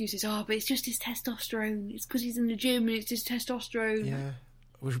the excuse is, but it's just his testosterone. It's because he's in the gym and it's just testosterone. Yeah.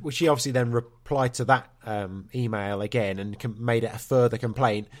 Which she obviously then replied to that email again and made it a further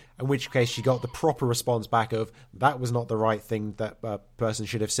complaint, in which case she got the proper response back of, that was not the right thing that a person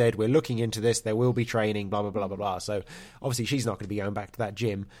should have said. We're looking into this. There will be training, blah, blah, blah, blah, blah. So obviously she's not going to be going back to that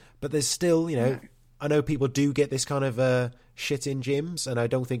gym. But there's still, you know, I know people do get this kind of shit in gyms, and I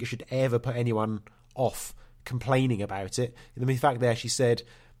don't think it should ever put anyone off complaining about it. And the fact there she said,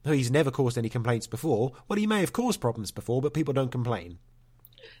 he's never caused any complaints before. Well, he may have caused problems before, but people don't complain.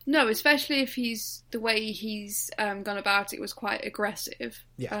 No, especially if the way he's gone about it was quite aggressive.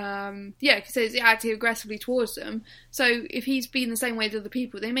 Yeah. Because he's acting aggressively towards them. So if he's been the same way to other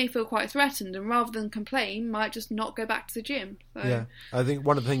people, they may feel quite threatened, and rather than complain, might just not go back to the gym. So. Yeah, I think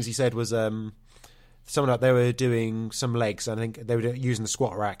one of the things he said was someone they were doing some legs, and I think they were using the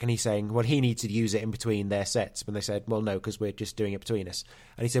squat rack, and he's saying, well, he needs to use it in between their sets. But they said, well, no, because we're just doing it between us.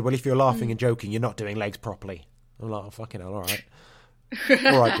 And he said, well, if you're laughing and joking, you're not doing legs properly. I'm like, oh, fucking hell, all right.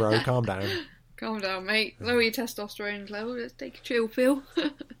 All right, bro, calm down. Calm down, mate. Lower your testosterone level. Let's take a chill pill.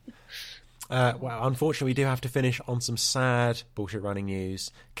 Well, unfortunately, we do have to finish on some sad bullshit running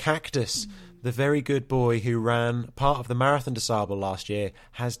news. Cactus, the very good boy who ran part of the Marathon des Sables last year,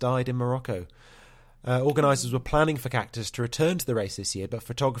 has died in Morocco. Organisers were planning for Cactus to return to the race this year, but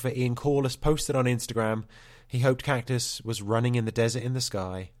photographer Ian Corliss posted on Instagram he hoped Cactus was running in the desert in the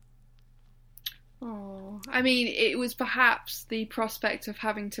sky. Oh, I mean, it was perhaps the prospect of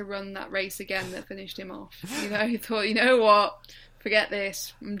having to run that race again that finished him off. You know, he thought, you know what, forget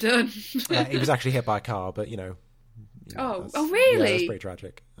this, I'm done. He was actually hit by a car, but you know oh, really? Yeah, that's pretty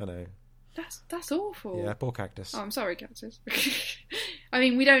tragic. I know. That's awful. Yeah, poor Cactus. Oh, I'm sorry, Cactus. I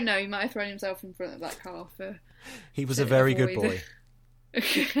mean, we don't know. He might have thrown himself in front of that car for. He was a very good boy.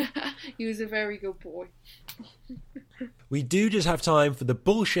 He was a very good boy. We do just have time for the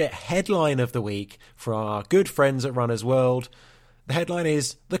bullshit headline of the week for our good friends at Runners World. The headline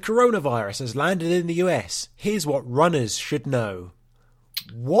is, the coronavirus has landed in the US. Here's what runners should know.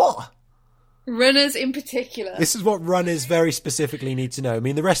 What? Runners in particular. This is what runners very specifically need to know. I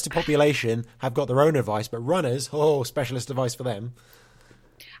mean, the rest of the population have got their own advice, but runners, specialist advice for them.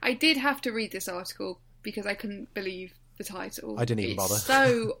 I did have to read this article because I couldn't believe the title. I didn't even bother. It's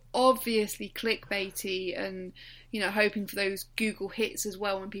so obviously clickbaity and, hoping for those Google hits as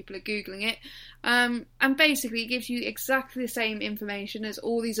well when people are Googling it. And basically it gives you exactly the same information as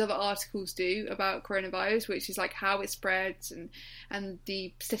all these other articles do about coronavirus, which is like how it spreads and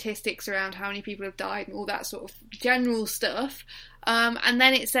the statistics around how many people have died and all that sort of general stuff. And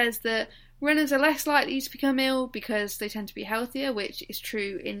then it says that runners are less likely to become ill because they tend to be healthier, which is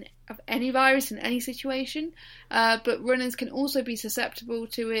true of any virus in any situation. But runners can also be susceptible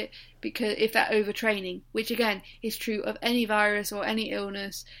to it because if they're overtraining, which again is true of any virus or any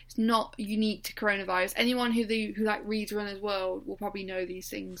illness. It's not unique to coronavirus. Anyone who reads Runner's World will probably know these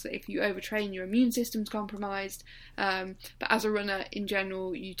things. That if you overtrain, your immune system's compromised. But as a runner in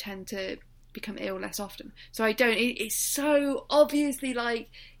general, you tend to become ill less often. So it's so obviously like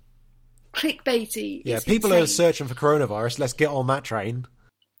clickbaity. Yeah, it's people insane. are searching for coronavirus. Let's get on that train.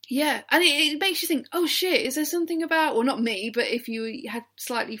 Yeah, and it makes you think, oh shit, is there something about, well not me, but if you had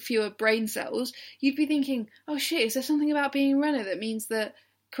slightly fewer brain cells, you'd be thinking, oh shit, is there something about being a runner that means that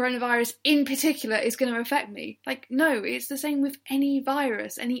coronavirus in particular is going to affect me? Like, no, it's the same with any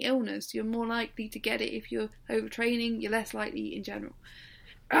virus, any illness. You're more likely to get it if you're overtraining, you're less likely in general.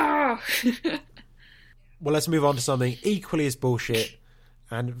 Ah! Well, let's move on to something equally as bullshit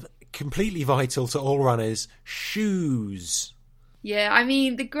and completely vital to all runners: shoes. Yeah, I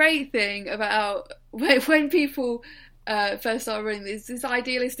mean, the great thing about when people first start running, there's this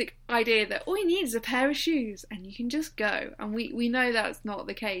idealistic idea that all you need is a pair of shoes and you can just go. And we know that's not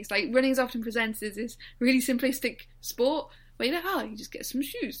the case. Like, running is often presented as this really simplistic sport where you're like, you just get some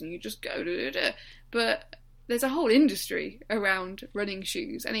shoes and you just go. But there's a whole industry around running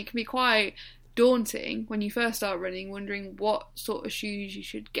shoes, and it can be quite daunting when you first start running, wondering what sort of shoes you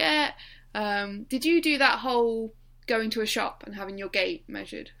should get. Did you do that whole going to a shop and having your gait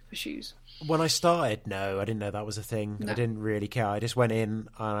measured for shoes? When I started, no, I didn't know that was a thing. No. I didn't really care. I just went in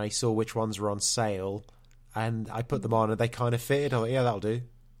and I saw which ones were on sale and I put them on and they kind of fitted. I thought, yeah, that'll do.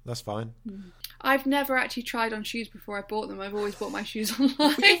 That's fine. I've never actually tried on shoes before I bought them. I've always bought my shoes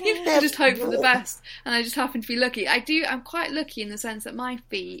online. I just hope for the best, and I just happen to be lucky. I'm quite lucky in the sense that my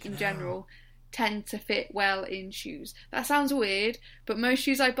feet in general tend to fit well in shoes. That sounds weird, but most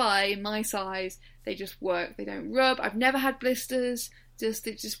shoes I buy in my size, they just work. They don't rub. I've never had blisters.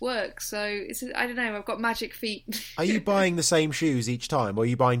 It just works. So I don't know. I've got magic feet. Are you buying the same shoes each time, or are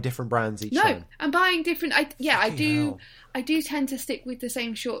you buying different brands each time? No, I'm buying different. I do. Hell. I do tend to stick with the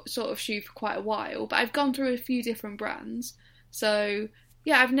same sort of shoe for quite a while, but I've gone through a few different brands. So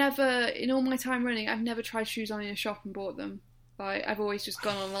yeah, I've never, in all my time running, I've never tried shoes on in a shop and bought them. Like, I've always just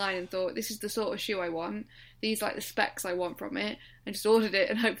gone online and thought, this is the sort of shoe I want. These like the specs I want from it, and just ordered it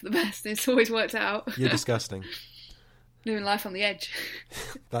and hoped for the best. And it's always worked out. You're disgusting. Living life on the edge.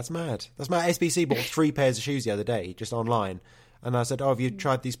 That's mad. SBC bought 3 pairs of shoes the other day, just online. And I said, have you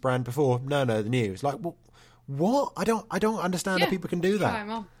tried this brand before? No, the new. It's like, well, what? I don't understand how people can do that. Try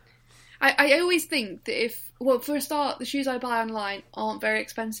 'em on. I always think that for a start, the shoes I buy online aren't very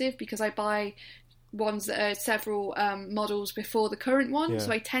expensive because I buy ones that are several models before the current one,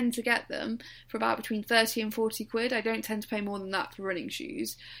 so I tend to get them for about between 30 and 40 quid. I don't tend to pay more than that for running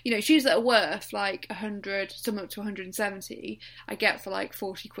shoes. Shoes that are worth like 100, some up to 170, I get for like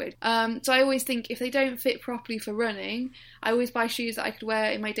 40 quid. So I always think if they don't fit properly for running, I always buy shoes that I could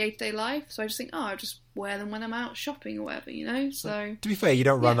wear in my day-to-day life. So I just think, I'll just wear them when I'm out shopping or whatever, so... To be fair, you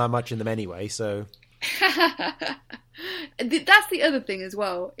don't run that much in them anyway, so... That's the other thing as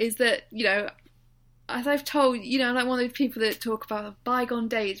well, is that, as I've told, I'm like one of those people that talk about bygone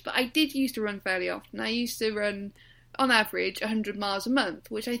days, but I did used to run fairly often. I used to run, on average, 100 miles a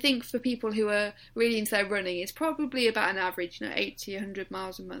month, which I think for people who are really into their running is probably about an average, 80, 100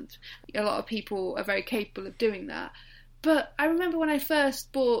 miles a month. A lot of people are very capable of doing that. But I remember when I first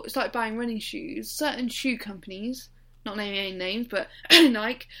started buying running shoes, certain shoe companies, not naming any names, but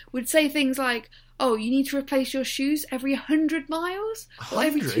Nike, would say things like, you need to replace your shoes every 100 miles? 100? Or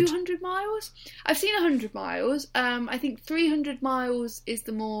every 200 miles? I've seen 100 miles. I think 300 miles is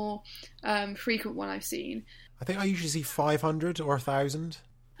the more frequent one I've seen. I think I usually see 500 or 1,000.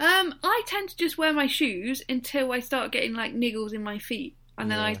 I tend to just wear my shoes until I start getting like niggles in my feet, and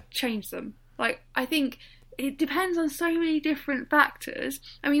then I change them. Like, I think... it depends on so many different factors.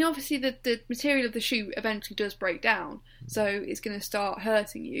 I mean, obviously the material of the shoe eventually does break down, so it's going to start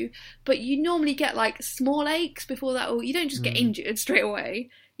hurting you. But you normally get like small aches before that, or you don't just get injured straight away.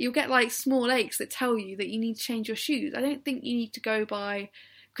 You'll get like small aches that tell you that you need to change your shoes. I don't think you need to go by...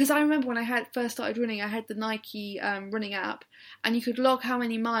 because I remember when I first started running, I had the Nike running app, and you could log how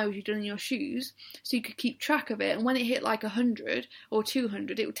many miles you'd done in your shoes, so you could keep track of it. And when it hit like 100 or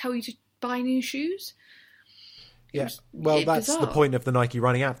 200, it would tell you to buy new shoes. Yeah, well, that's bizarre. The point of the Nike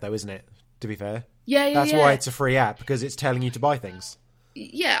running app, though, isn't it? To be fair. Yeah. That's why it's a free app, because it's telling you to buy things.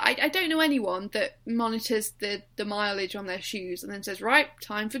 Yeah, I don't know anyone that monitors the mileage on their shoes and then says, right,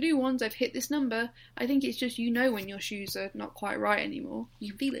 time for new ones, I've hit this number. I think it's just when your shoes are not quite right anymore.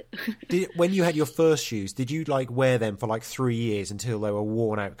 You feel it. When you had your first shoes, did you wear them for 3 years until they were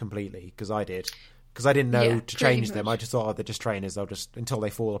worn out completely? Because I did. Because I didn't know to change them. I just thought, they're just trainers. They'll just, until they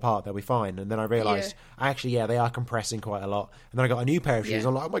fall apart, they'll be fine. And then I realised, actually, they are compressing quite a lot. And then I got a new pair of shoes.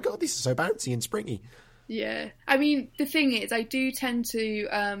 I'm like, oh my God, these are so bouncy and springy. Yeah. I mean, the thing is, I do tend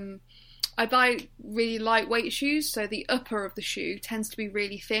to... I buy really lightweight shoes, so the upper of the shoe tends to be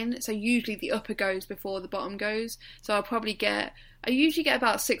really thin. So usually the upper goes before the bottom goes. So I usually get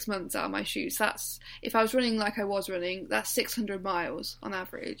about 6 months out of my shoes. That's, if I was running like I was running, that's 600 miles on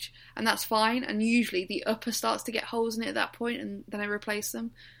average. And that's fine. And usually the upper starts to get holes in it at that point, and then I replace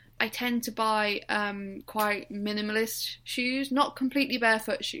them. I tend to buy quite minimalist shoes, not completely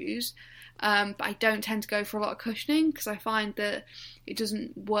barefoot shoes. But I don't tend to go for a lot of cushioning because I find that it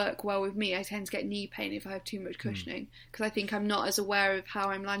doesn't work well with me. I tend to get knee pain if I have too much cushioning because I think I'm not as aware of how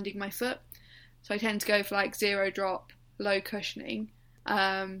I'm landing my foot. So I tend to go for zero drop, low cushioning.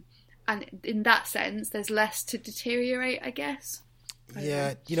 And in that sense, there's less to deteriorate, I guess.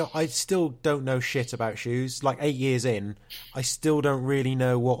 Yeah, I still don't know shit about shoes. 8 years in, I still don't really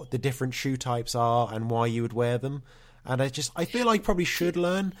know what the different shoe types are and why you would wear them. And I feel I probably should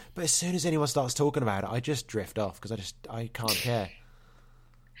learn, but as soon as anyone starts talking about it, I just drift off because I can't care.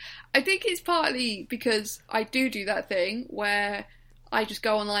 I think it's partly because I do that thing where I just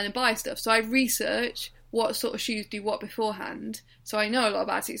go online and buy stuff. So I research what sort of shoes do what beforehand, so I know a lot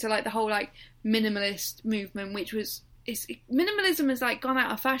about it. So the whole minimalist movement, minimalism has gone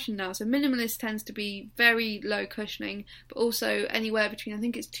out of fashion now. So minimalist tends to be very low cushioning, but also anywhere between, I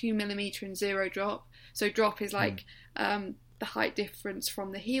think it's 2mm and zero drop. So drop is the height difference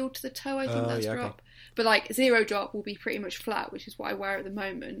from the heel to the toe, I think that's drop. Okay. But zero drop will be pretty much flat, which is what I wear at the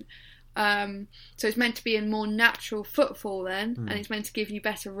moment. So it's meant to be a more natural footfall then, and it's meant to give you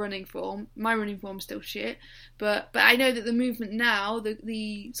better running form. My running form's still shit, but I know that the movement now,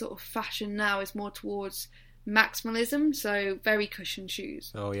 the sort of fashion now is more towards maximalism, so very cushioned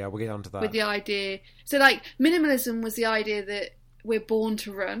shoes. Oh yeah, we'll get onto that. With the idea, so minimalism was the idea that we're born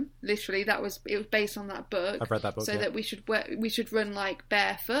to run. Literally, it was based on that book. I've read that book. So that we should run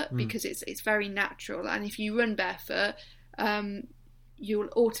barefoot because it's very natural, and if you run barefoot, you'll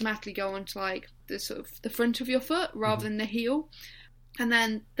automatically go onto the sort of the front of your foot rather than the heel. And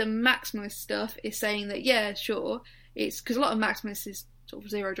then the maximalist stuff is saying that it's because a lot of maximalists is sort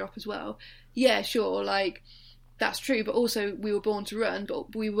of zero drop as well. Yeah, sure, that's true, but also we were born to run,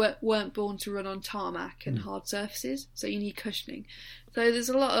 but we weren't born to run on tarmac and hard surfaces, so you need cushioning. So there's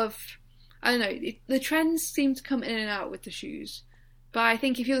a lot of, I don't know, the trends seem to come in and out with the shoes, but I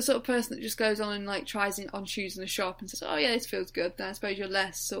think if you're the sort of person that just goes on and tries it on shoes in a shop and says, oh yeah, this feels good, then I suppose you're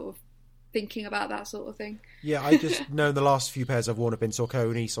less sort of thinking about that sort of thing. Yeah, I just know the last few pairs I've worn have been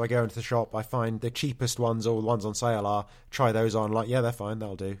Saucony, so I go into the shop, I find the cheapest ones or the ones on sale try those on, they're fine,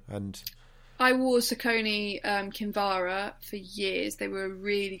 that'll do, and... I wore Saucony Kinvara for years. They were a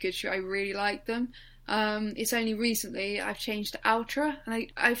really good shoe. I really liked them. It's only recently I've changed to Altra,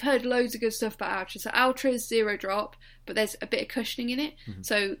 and I've heard loads of good stuff about Altra. So Altra is zero drop, but there's a bit of cushioning in it.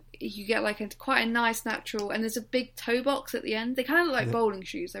 So you get quite a nice natural, and there's a big toe box at the end. They kind of look like bowling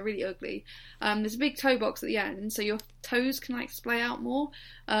shoes. They're really ugly. There's a big toe box at the end, so your toes can splay out more.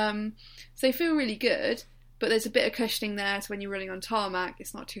 So they feel really good. But there's a bit of cushioning there, so when you're running on tarmac,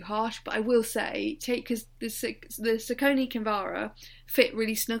 it's not too harsh. But I will say, because the Saucony Kinvara fit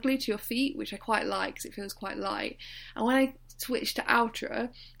really snugly to your feet, which I quite like because it feels quite light. And when I switched to Altra,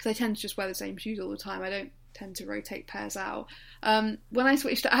 because I tend to just wear the same shoes all the time, I don't tend to rotate pairs out. When I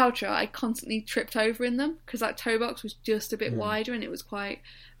switched to Altra, I constantly tripped over in them because that toe box was just a bit wider, and it was quite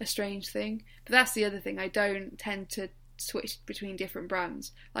a strange thing. But that's the other thing, I don't tend to switch between different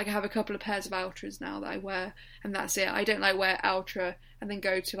brands. I have a couple of pairs of Altras now that I wear, and that's it. I don't wear Altra and then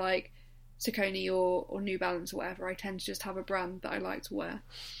go to Saucony or New Balance or whatever. I tend to just have a brand that I like to wear.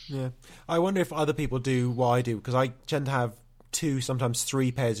 Yeah, I wonder if other people do what I do, because I tend to have 2, sometimes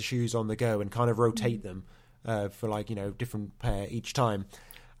 3 pairs of shoes on the go and kind of rotate them for different pair each time.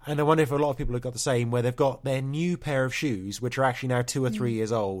 And I wonder if a lot of people have got the same, where they've got their new pair of shoes, which are actually now 2 or 3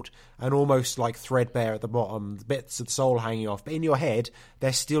 years old, and almost threadbare at the bottom, bits of the sole hanging off. But in your head,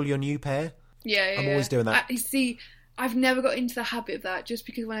 they're still your new pair. Yeah, I'm always doing that. I've never got into the habit of that, just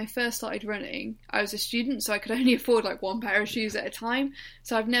because when I first started running, I was a student, so I could only afford 1 pair of shoes at a time.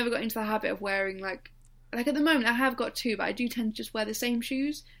 So I've never got into the habit of wearing like at the moment I have got 2, but I do tend to just wear the same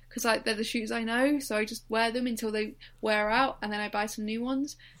shoes because like they're the shoes I know, so I just wear them until they wear out, and then I buy some new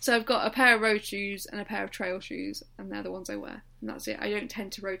ones. So I've got a pair of road shoes and a pair of trail shoes, and they're the ones I wear, and that's it. I don't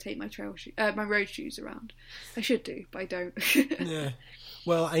tend to rotate my my road shoes around. I should do, but I don't. Yeah.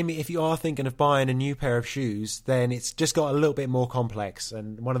 Well, Amy, if you are thinking of buying a new pair of shoes, then it's just got a little bit more complex.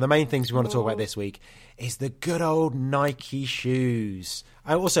 And one of the main things we want to talk about this week is the good old Nike shoes.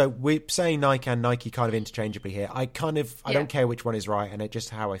 And also, we're saying Nike and Nike kind of interchangeably here. I don't care which one is right, and it's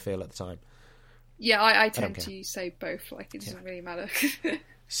just how I feel at the time. Yeah, I tend to say both. Like, it doesn't really matter.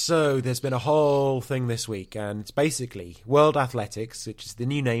 So there's been a whole thing this week, and it's basically World Athletics, which is the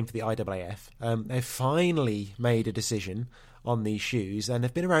new name for the IAAF. They've finally made a decision on these shoes, and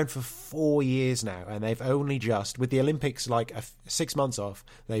they've been around for 4 years now, and they've only just, with the Olympics like 6 months off,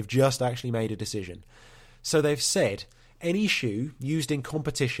 they've just actually made a decision. So they've said any shoe used in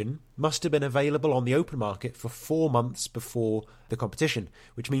competition must have been available on the open market for 4 months before the competition,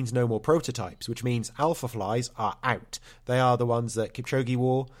 which means no more prototypes, which means Alpha Flies are out. They are the ones that Kipchoge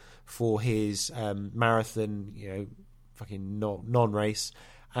wore for his marathon, fucking non-race,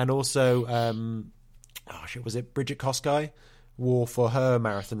 and also was it Bridget Kosgei wore for her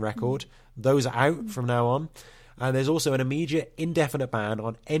marathon record. Those are out from now on. And there's also an immediate indefinite ban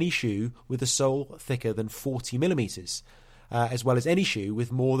on any shoe with a sole thicker than 40 millimeters, as well as any shoe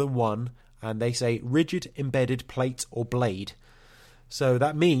with more than one, and they say rigid embedded plate or blade. So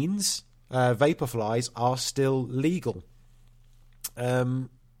that means Vaporflies are still legal. And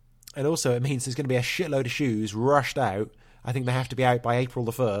also it means there's going to be a shitload of shoes rushed out. I think they have to be out by April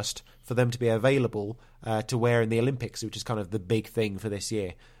the 1st for them to be available to wear in the Olympics, which is kind of the big thing for this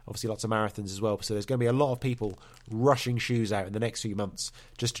year. Obviously lots of marathons as well, so there's going to be a lot of people rushing shoes out in the next few months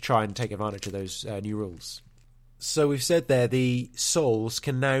just to try and take advantage of those new rules. So we've said there the soles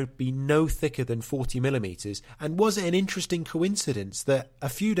can now be no thicker than 40 millimeters, and was it an interesting coincidence that a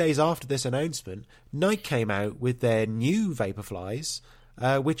few days after this announcement, Nike came out with their new Vaporflies,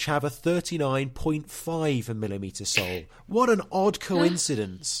 which have a 39.5 millimeter sole. What an odd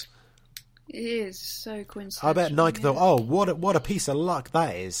coincidence. It is so coincidental. I bet Nike thought, what a piece of luck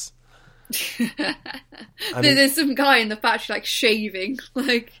that is. There's some guy in the factory like shaving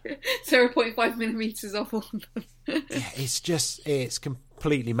like 0.5 millimeters off all of them. It's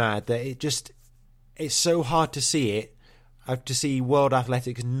completely mad that it's so hard to see it. To see World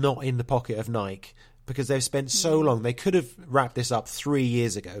Athletics not in the pocket of Nike, because they've spent so long. They could have wrapped this up 3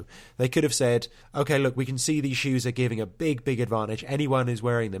 years ago. They could have said, okay, look, we can see these shoes are giving a big advantage. Anyone who's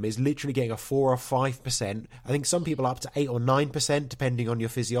wearing them is literally getting a 4 or 5%. I think some people up to 8 or 9%, depending on your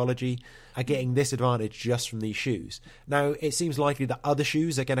physiology, are getting this advantage just from these shoes. Now, it seems likely that other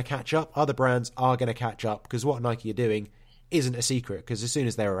shoes are going to catch up. Other brands are going to catch up, because what Nike are doing isn't a secret, because as soon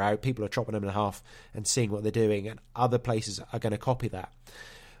as they're out, people are chopping them in half and seeing what they're doing, and other places are going to copy that.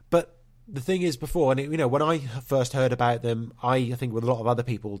 But the thing is, before, and when I first heard about them, I think with a lot of other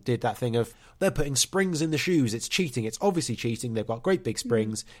people did that thing of they're putting springs in the shoes, it's cheating, it's obviously cheating, they've got great big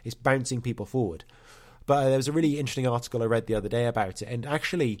springs, it's bouncing people forward. But there was a really interesting article I read the other day about it, and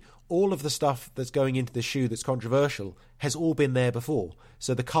actually all of the stuff that's going into the shoe that's controversial has all been there before.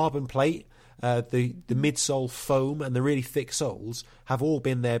 So the carbon plate, the midsole foam, and the really thick soles have all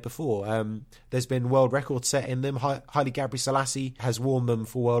been there before. There's been world records set in them. Haile Gebrselassie has worn them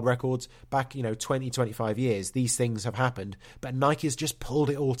for world records back 20, 25 years. These things have happened, but Nike has just pulled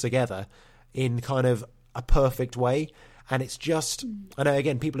it all together in kind of a perfect way. And it's just, I know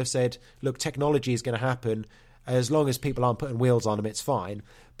again, people have said, look, technology is going to happen. As long as people aren't putting wheels on them, it's fine.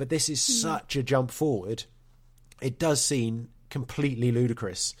 But this is such a jump forward. It does seem completely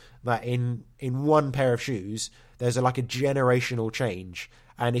ludicrous that in one pair of shoes there's a generational change,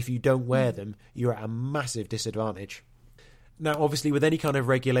 and if you don't wear them, you're at a massive disadvantage. Now, obviously, with any kind of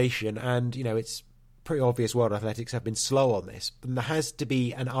regulation, and it's pretty obvious World Athletics have been slow on this, but there has to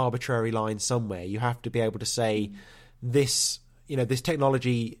be an arbitrary line somewhere. You have to be able to say this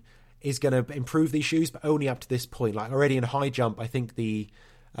technology is going to improve these shoes, but only up to this point. Like already in high jump, I think the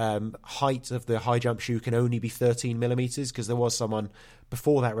height of the high jump shoe can only be 13 millimeters, because there was someone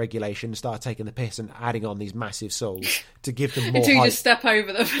before that regulation started taking the piss and adding on these massive soles to give them more until height. You just step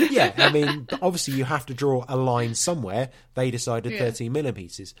over them. Yeah, I mean, obviously you have to draw a line somewhere. They decided 13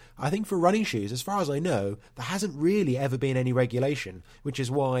 millimeters. I think for running shoes, as far as I know, there hasn't really ever been any regulation, which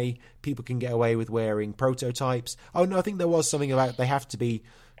is why people can get away with wearing prototypes. Oh no, I think there was something about they have to be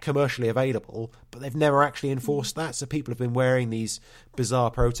commercially available, but they've never actually enforced that, so people have been wearing these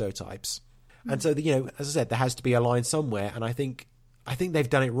bizarre prototypes. And so, as I said, there has to be a line somewhere, and I think they've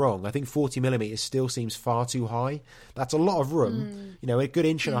done it wrong. I think 40 millimeters still seems far too high. That's a lot of room, a good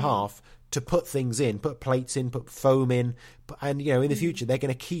inch and a half to put things in, put plates in, put foam in, and in the future they're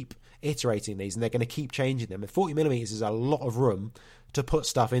going to keep iterating these and they're going to keep changing them. And 40 millimeters is a lot of room to put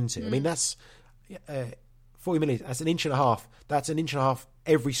stuff into. I mean, that's 40 millimeters. That's an inch and a half. That's an inch and a half.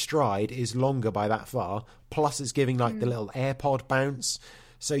 Every stride is longer by that far. Plus, it's giving like the little AirPod bounce.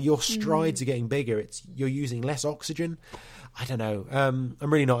 So your strides are getting bigger. You're using less oxygen. I don't know. I'm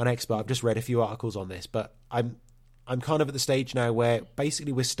really not an expert. I've just read a few articles on this, but I'm kind of at the stage now where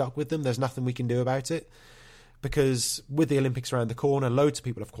basically we're stuck with them. There's nothing we can do about it. Because with the Olympics around the corner, loads of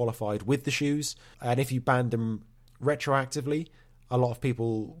people have qualified with the shoes. And if you banned them retroactively, a lot of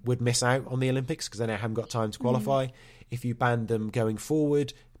people would miss out on the Olympics because they now haven't got time to qualify. If you banned them going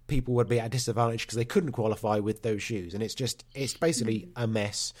forward, people would be at a disadvantage because they couldn't qualify with those shoes. And it's basically a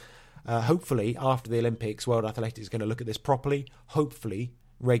mess. Hopefully, after the Olympics, World Athletics is going to look at this properly, hopefully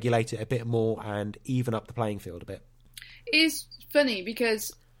regulate it a bit more and even up the playing field a bit. It's funny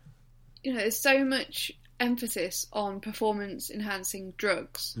because, there's so much emphasis on performance enhancing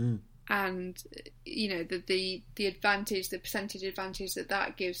drugs and the advantage, the percentage advantage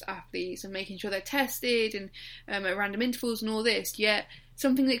that gives athletes and making sure they're tested and at random intervals and all this, yet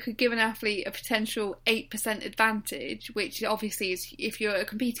something that could give an athlete a potential 8% advantage, which obviously is, if you're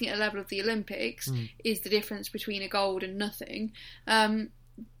competing at a level of the Olympics, is the difference between a gold and nothing.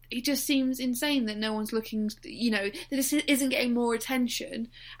 It just seems insane that no one's looking, that this isn't getting more attention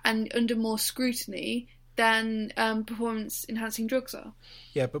and under more scrutiny than performance-enhancing drugs are.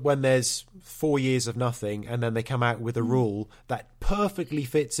 Yeah, but when there's 4 years of nothing and then they come out with a rule that perfectly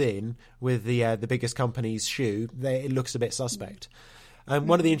fits in with the biggest company's shoe, it looks a bit suspect. And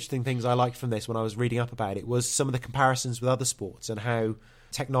one of the interesting things I liked from this when I was reading up about it was some of the comparisons with other sports and how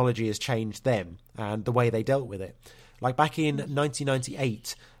technology has changed them and the way they dealt with it. Like back in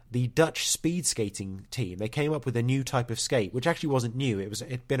 1998... the Dutch speed skating team, they came up with a new type of skate, which actually wasn't new.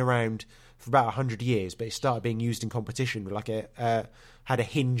 It'd been around for about 100 years, but it started being used in competition with had a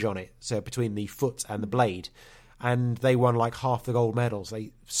hinge on it, so between the foot and the blade. And they won like half the gold medals.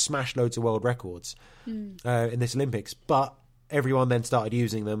 They smashed loads of world records in this Olympics. But everyone then started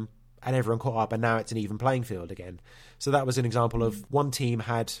using them and everyone caught up, and now it's an even playing field again. So that was an example of one team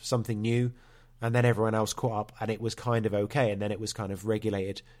had something new, and then everyone else caught up, and it was kind of okay, and then it was kind of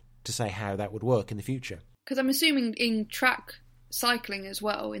regulated to say how that would work in the future. Because I'm assuming in track cycling as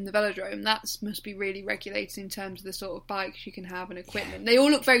well, in the velodrome, that must be really regulated in terms of the sort of bikes you can have and equipment. They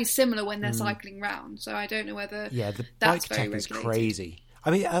all look very similar when they're cycling round, so I don't know whether the that's bike very tech is regulated. crazy. I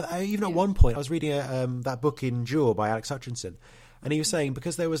mean, even at one point, I was reading that book Endure by Alex Hutchinson, and he was saying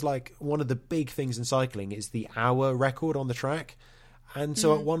because there was like one of the big things in cycling is the hour record on the track, and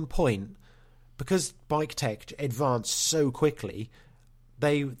so at one point, because bike tech advanced so quickly,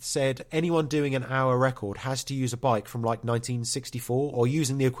 they said anyone doing an hour record has to use a bike from like 1964 or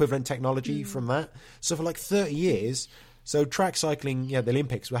using the equivalent technology from that. So for like 30 years, so track cycling, the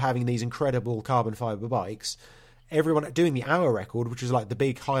Olympics were having these incredible carbon fiber bikes. Everyone doing the hour record, which was like the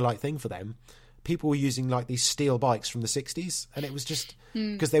big highlight thing for them, people were using like these steel bikes from the 60s. And it was just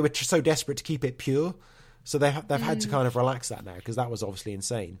because they were so desperate to keep it pure. So they've had to kind of relax that now because that was obviously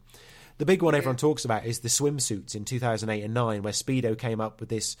insane. The big one everyone talks about is the swimsuits in 2008 and 2009, where Speedo came up with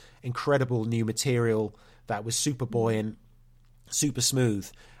this incredible new material that was super buoyant, super smooth.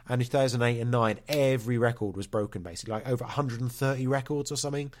 And in 2008 and 2009, every record was broken, basically. Like over 130 records or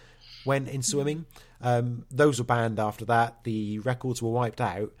something went in swimming. Those were banned after that. The records were wiped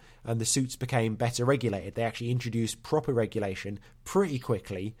out and the suits became better regulated. They actually introduced proper regulation pretty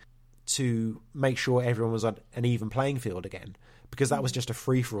quickly to make sure everyone was on an even playing field again. Because that was just a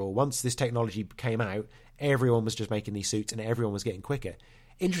free-for-all. Once this technology came out, everyone was just making these suits and everyone was getting quicker.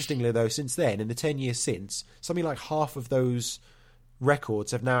 Interestingly, though, since then, in the 10 years since, something like half of those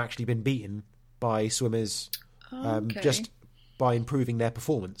records have now actually been beaten by swimmers just by improving their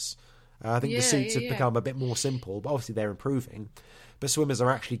performance. I think the suits have become a bit more simple, but obviously they're improving. But swimmers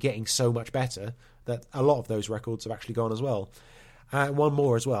are actually getting so much better that a lot of those records have actually gone as well. One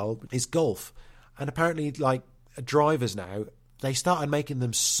more as well is golf. And apparently, like, drivers now, they started making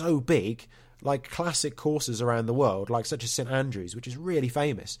them so big, like classic courses around the world, like such as St Andrews, which is really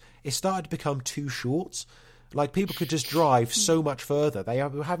famous. It started to become too short. Like people could just drive so much further. They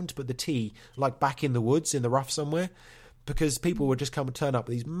were having to put the tee like back in the woods, in the rough somewhere, because people would just come and turn up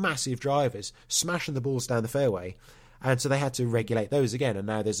with these massive drivers, smashing the balls down the fairway. And so they had to regulate those again. And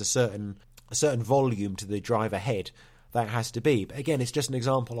now there's a certain volume to the driver head that has to be. But again, it's just an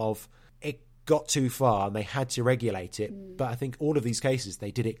example of it got too far and they had to regulate it. But I think all of these cases, they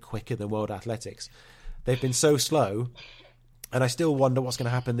did it quicker than World Athletics. They've been so slow, and I still wonder what's going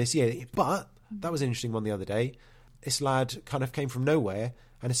to happen this year. But that was an interesting one the other day. This lad kind of came from nowhere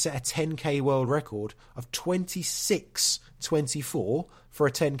and has set a 10k world record of 26:24 for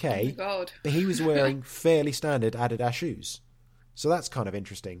a 10k. Oh my God. But he was wearing fairly standard Adidas shoes. So that's kind of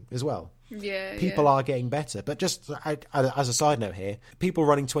interesting as well. Yeah, people are getting better. But just as a side note here, people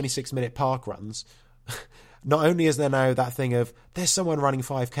running 26-minute park runs, not only is there now that thing of there's someone running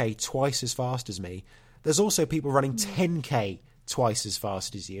 5k twice as fast as me, there's also people running 10k twice as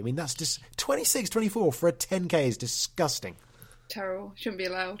fast as you. I mean, that's just 26:24 for a 10k is disgusting. Terrible. Shouldn't be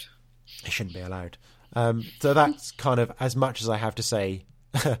allowed. It shouldn't be allowed. So that's kind of as much as I have to say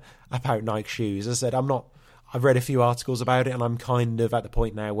about Nike shoes. As I said, I've read a few articles about it, and I'm kind of at the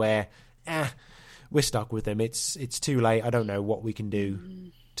point now where we're stuck with them. It's too late. I don't know what we can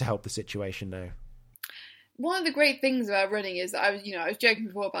do to help the situation now. One of the great things about running is that I was joking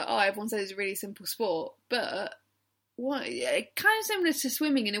before about everyone says it's a really simple sport, but kind of similar to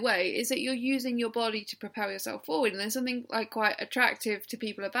swimming in a way is that you're using your body to propel yourself forward, and there's something like quite attractive to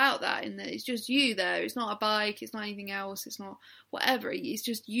people about that, in that it's just you there. It's not a bike, it's not anything else, it's not whatever, it's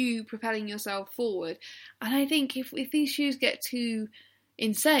just you propelling yourself forward. And I think if these shoes get too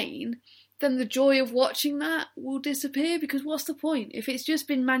insane, then the joy of watching that will disappear, because what's the point if it's just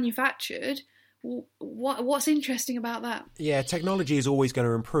been manufactured? What's interesting about that? Yeah, technology is always going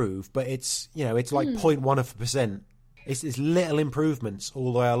to improve, but it's like 0.1%. It's little improvements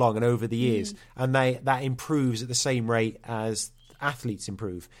all the way along and over the years, and that improves at the same rate as athletes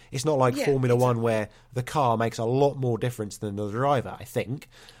improve. It's not like Formula One where the car makes a lot more difference than the driver, I think.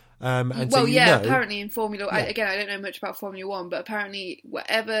 Apparently in Formula... Yeah. I don't know much about Formula One, but apparently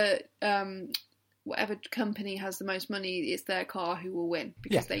whatever company has the most money, it's their car who will win,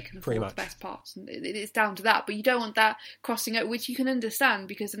 because they can afford the best parts, and it's down to that. But you don't want that crossing over, which you can understand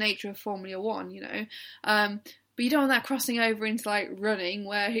because the nature of Formula One, but you don't want that crossing over into like running,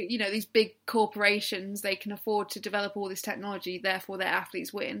 where these big corporations, they can afford to develop all this technology, therefore their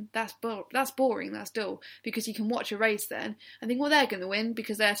athletes win. That's boring. That's dull, because you can watch a race then and think, well, they're going to win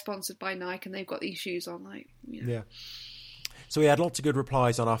because they're sponsored by Nike and they've got these shoes on. Yeah. So we had lots of good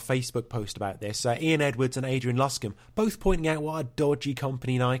replies on our Facebook post about this. Ian Edwards and Adrian Luscombe both pointing out what a dodgy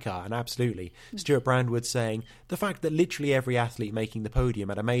company Nike are, and absolutely. Stuart Brandwood saying, the fact that literally every athlete making the podium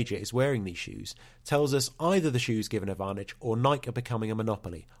at a major is wearing these shoes tells us either the shoes give an advantage or Nike are becoming a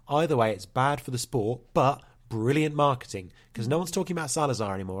monopoly. Either way, it's bad for the sport, but brilliant marketing, because no one's talking about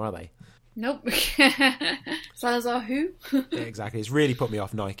Salazar anymore, are they? Nope. Salazar who? Yeah, exactly. It's really put me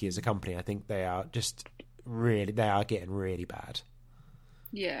off Nike as a company. I think they are getting really bad.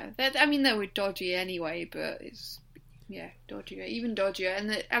 Yeah, they were dodgy anyway, but it's dodgier, even dodgier.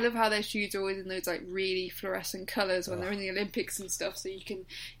 And I love how their shoes are always in those like really fluorescent colours when they're in the Olympics and stuff, so you can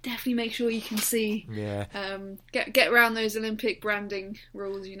definitely make sure you can see. Yeah. Get around those Olympic branding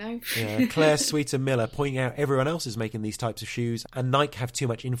rules, Yeah. Claire Sweeter Miller pointing out everyone else is making these types of shoes, and Nike have too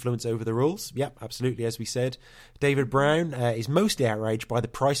much influence over the rules. Yep, absolutely, as we said. David Brown is mostly outraged by the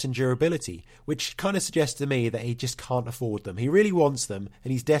price and durability, which kind of suggests to me that he just can't afford them. He really wants them,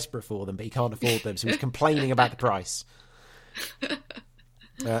 and he's desperate for them, but he can't afford them, so he's complaining about the price.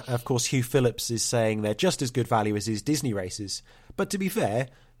 Of course, Hugh Phillips is saying they're just as good value as his Disney races. But to be fair,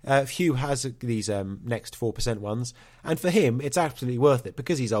 Hugh has these next 4% ones, and for him, it's absolutely worth it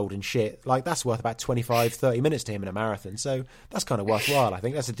because he's old and shit. Like, that's worth about 25-30 minutes to him in a marathon, so that's kind of worthwhile. I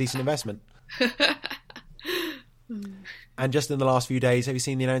think that's a decent investment. And just in the last few days, have you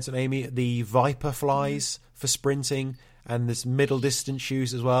seen the announcement, Amy? The Viper flies for sprinting, and there's middle distance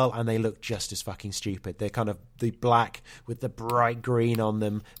shoes as well, and they look just as fucking stupid. They're kind of the black with the bright green on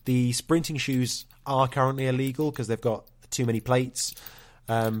them. The sprinting shoes are currently illegal because they've got too many plates,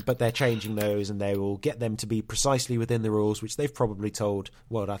 but they're changing those, and they will get them to be precisely within the rules, which they've probably told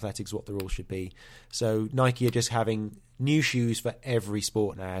World Athletics what the rules should be. So Nike are just having new shoes for every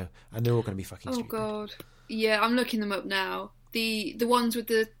sport now, and they're all going to be fucking stupid. Oh God, yeah, I'm looking them up now. The ones with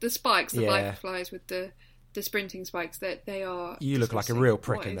the spikes, the Viper flies with the sprinting spikes, that they are... You look like a real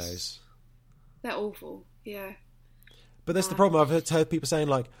prick in those. They're awful, yeah. But that's the problem. I've heard people saying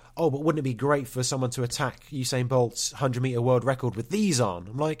like, oh, but wouldn't it be great for someone to attack Usain Bolt's 100-metre world record with these on?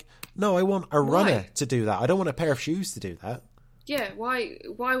 I'm like, no, I want a runner to do that. I don't want a pair of shoes to do that. Yeah, why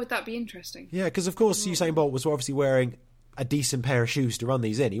would that be interesting? Yeah, because of course Usain Bolt was obviously wearing a decent pair of shoes to run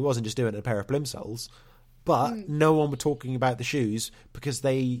these in. He wasn't just doing a pair of plimsolls. But no one were talking about the shoes because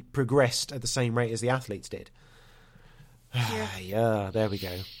they progressed at the same rate as the athletes did. Yeah, there we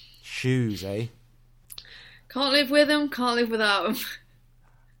go. Shoes, eh? Can't live with them, can't live without them.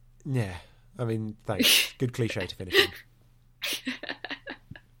 Yeah, I mean, thanks. Good cliche to finish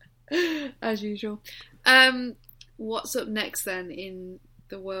on. As usual. What's up next then in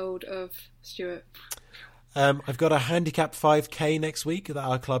the world of Stuart? I've got a handicap 5K next week that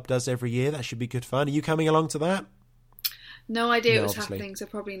our club does every year. That should be good fun. Are you coming along to that? No idea it was happening, so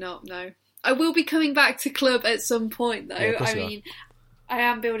probably not, no. I will be coming back to club at some point, though. Yeah, I mean, I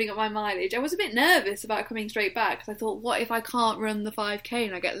am building up my mileage. I was a bit nervous about coming straight back, because I thought, what if I can't run the 5K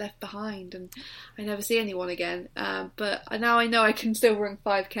and I get left behind and I never see anyone again? But now I know I can still run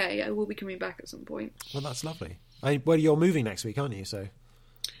 5K. I will be coming back at some point. Well, that's lovely. Well, you're moving next week, aren't you? So.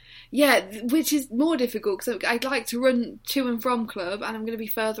 Yeah, which is more difficult because I'd like to run to and from club, and I'm going to be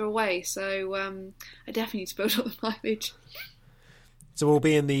further away, so I definitely need to build up the mileage. So we'll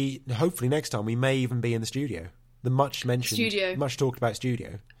be hopefully next time we may even be in the studio. The much mentioned, much talked about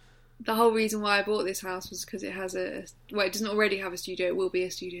studio. The whole reason why I bought this house was because it has it doesn't already have a studio, it will be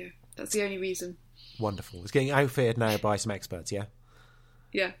a studio. That's the only reason. Wonderful. It's getting outfitted now by some experts, yeah?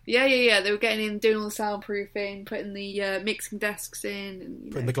 Yeah. They were getting in, doing all the soundproofing, putting the mixing desks in,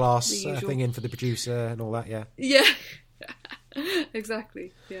 and putting the glass thing in for the producer and all that. Yeah. Yeah.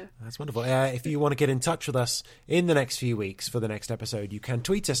 Exactly. Yeah. That's wonderful. If you want to get in touch with us in the next few weeks for the next episode, you can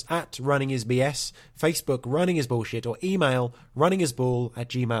tweet us at runningisbs, Facebook runningisbullshit, or email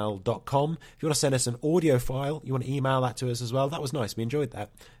runningisbull@gmail.com. If you want to send us an audio file, you want to email that to us as well. That was nice. We enjoyed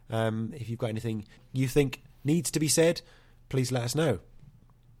that. If you've got anything you think needs to be said, please let us know.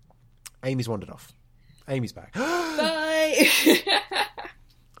 Amy's wandered off. Amy's back. Bye.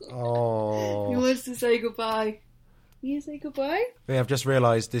 Oh. He wants to say goodbye. You say goodbye? Yeah, I've just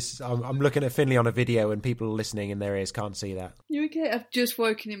realised this. I'm looking at Finley on a video, and people listening in their ears can't see that. You okay? I've just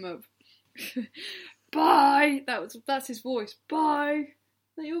woken him up. Bye. That's his voice. Bye. Is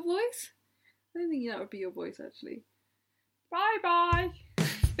that your voice? I don't think that would be your voice actually. Bye bye.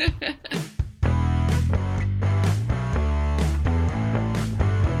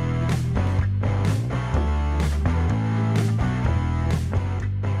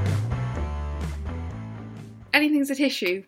 Anything's a tissue.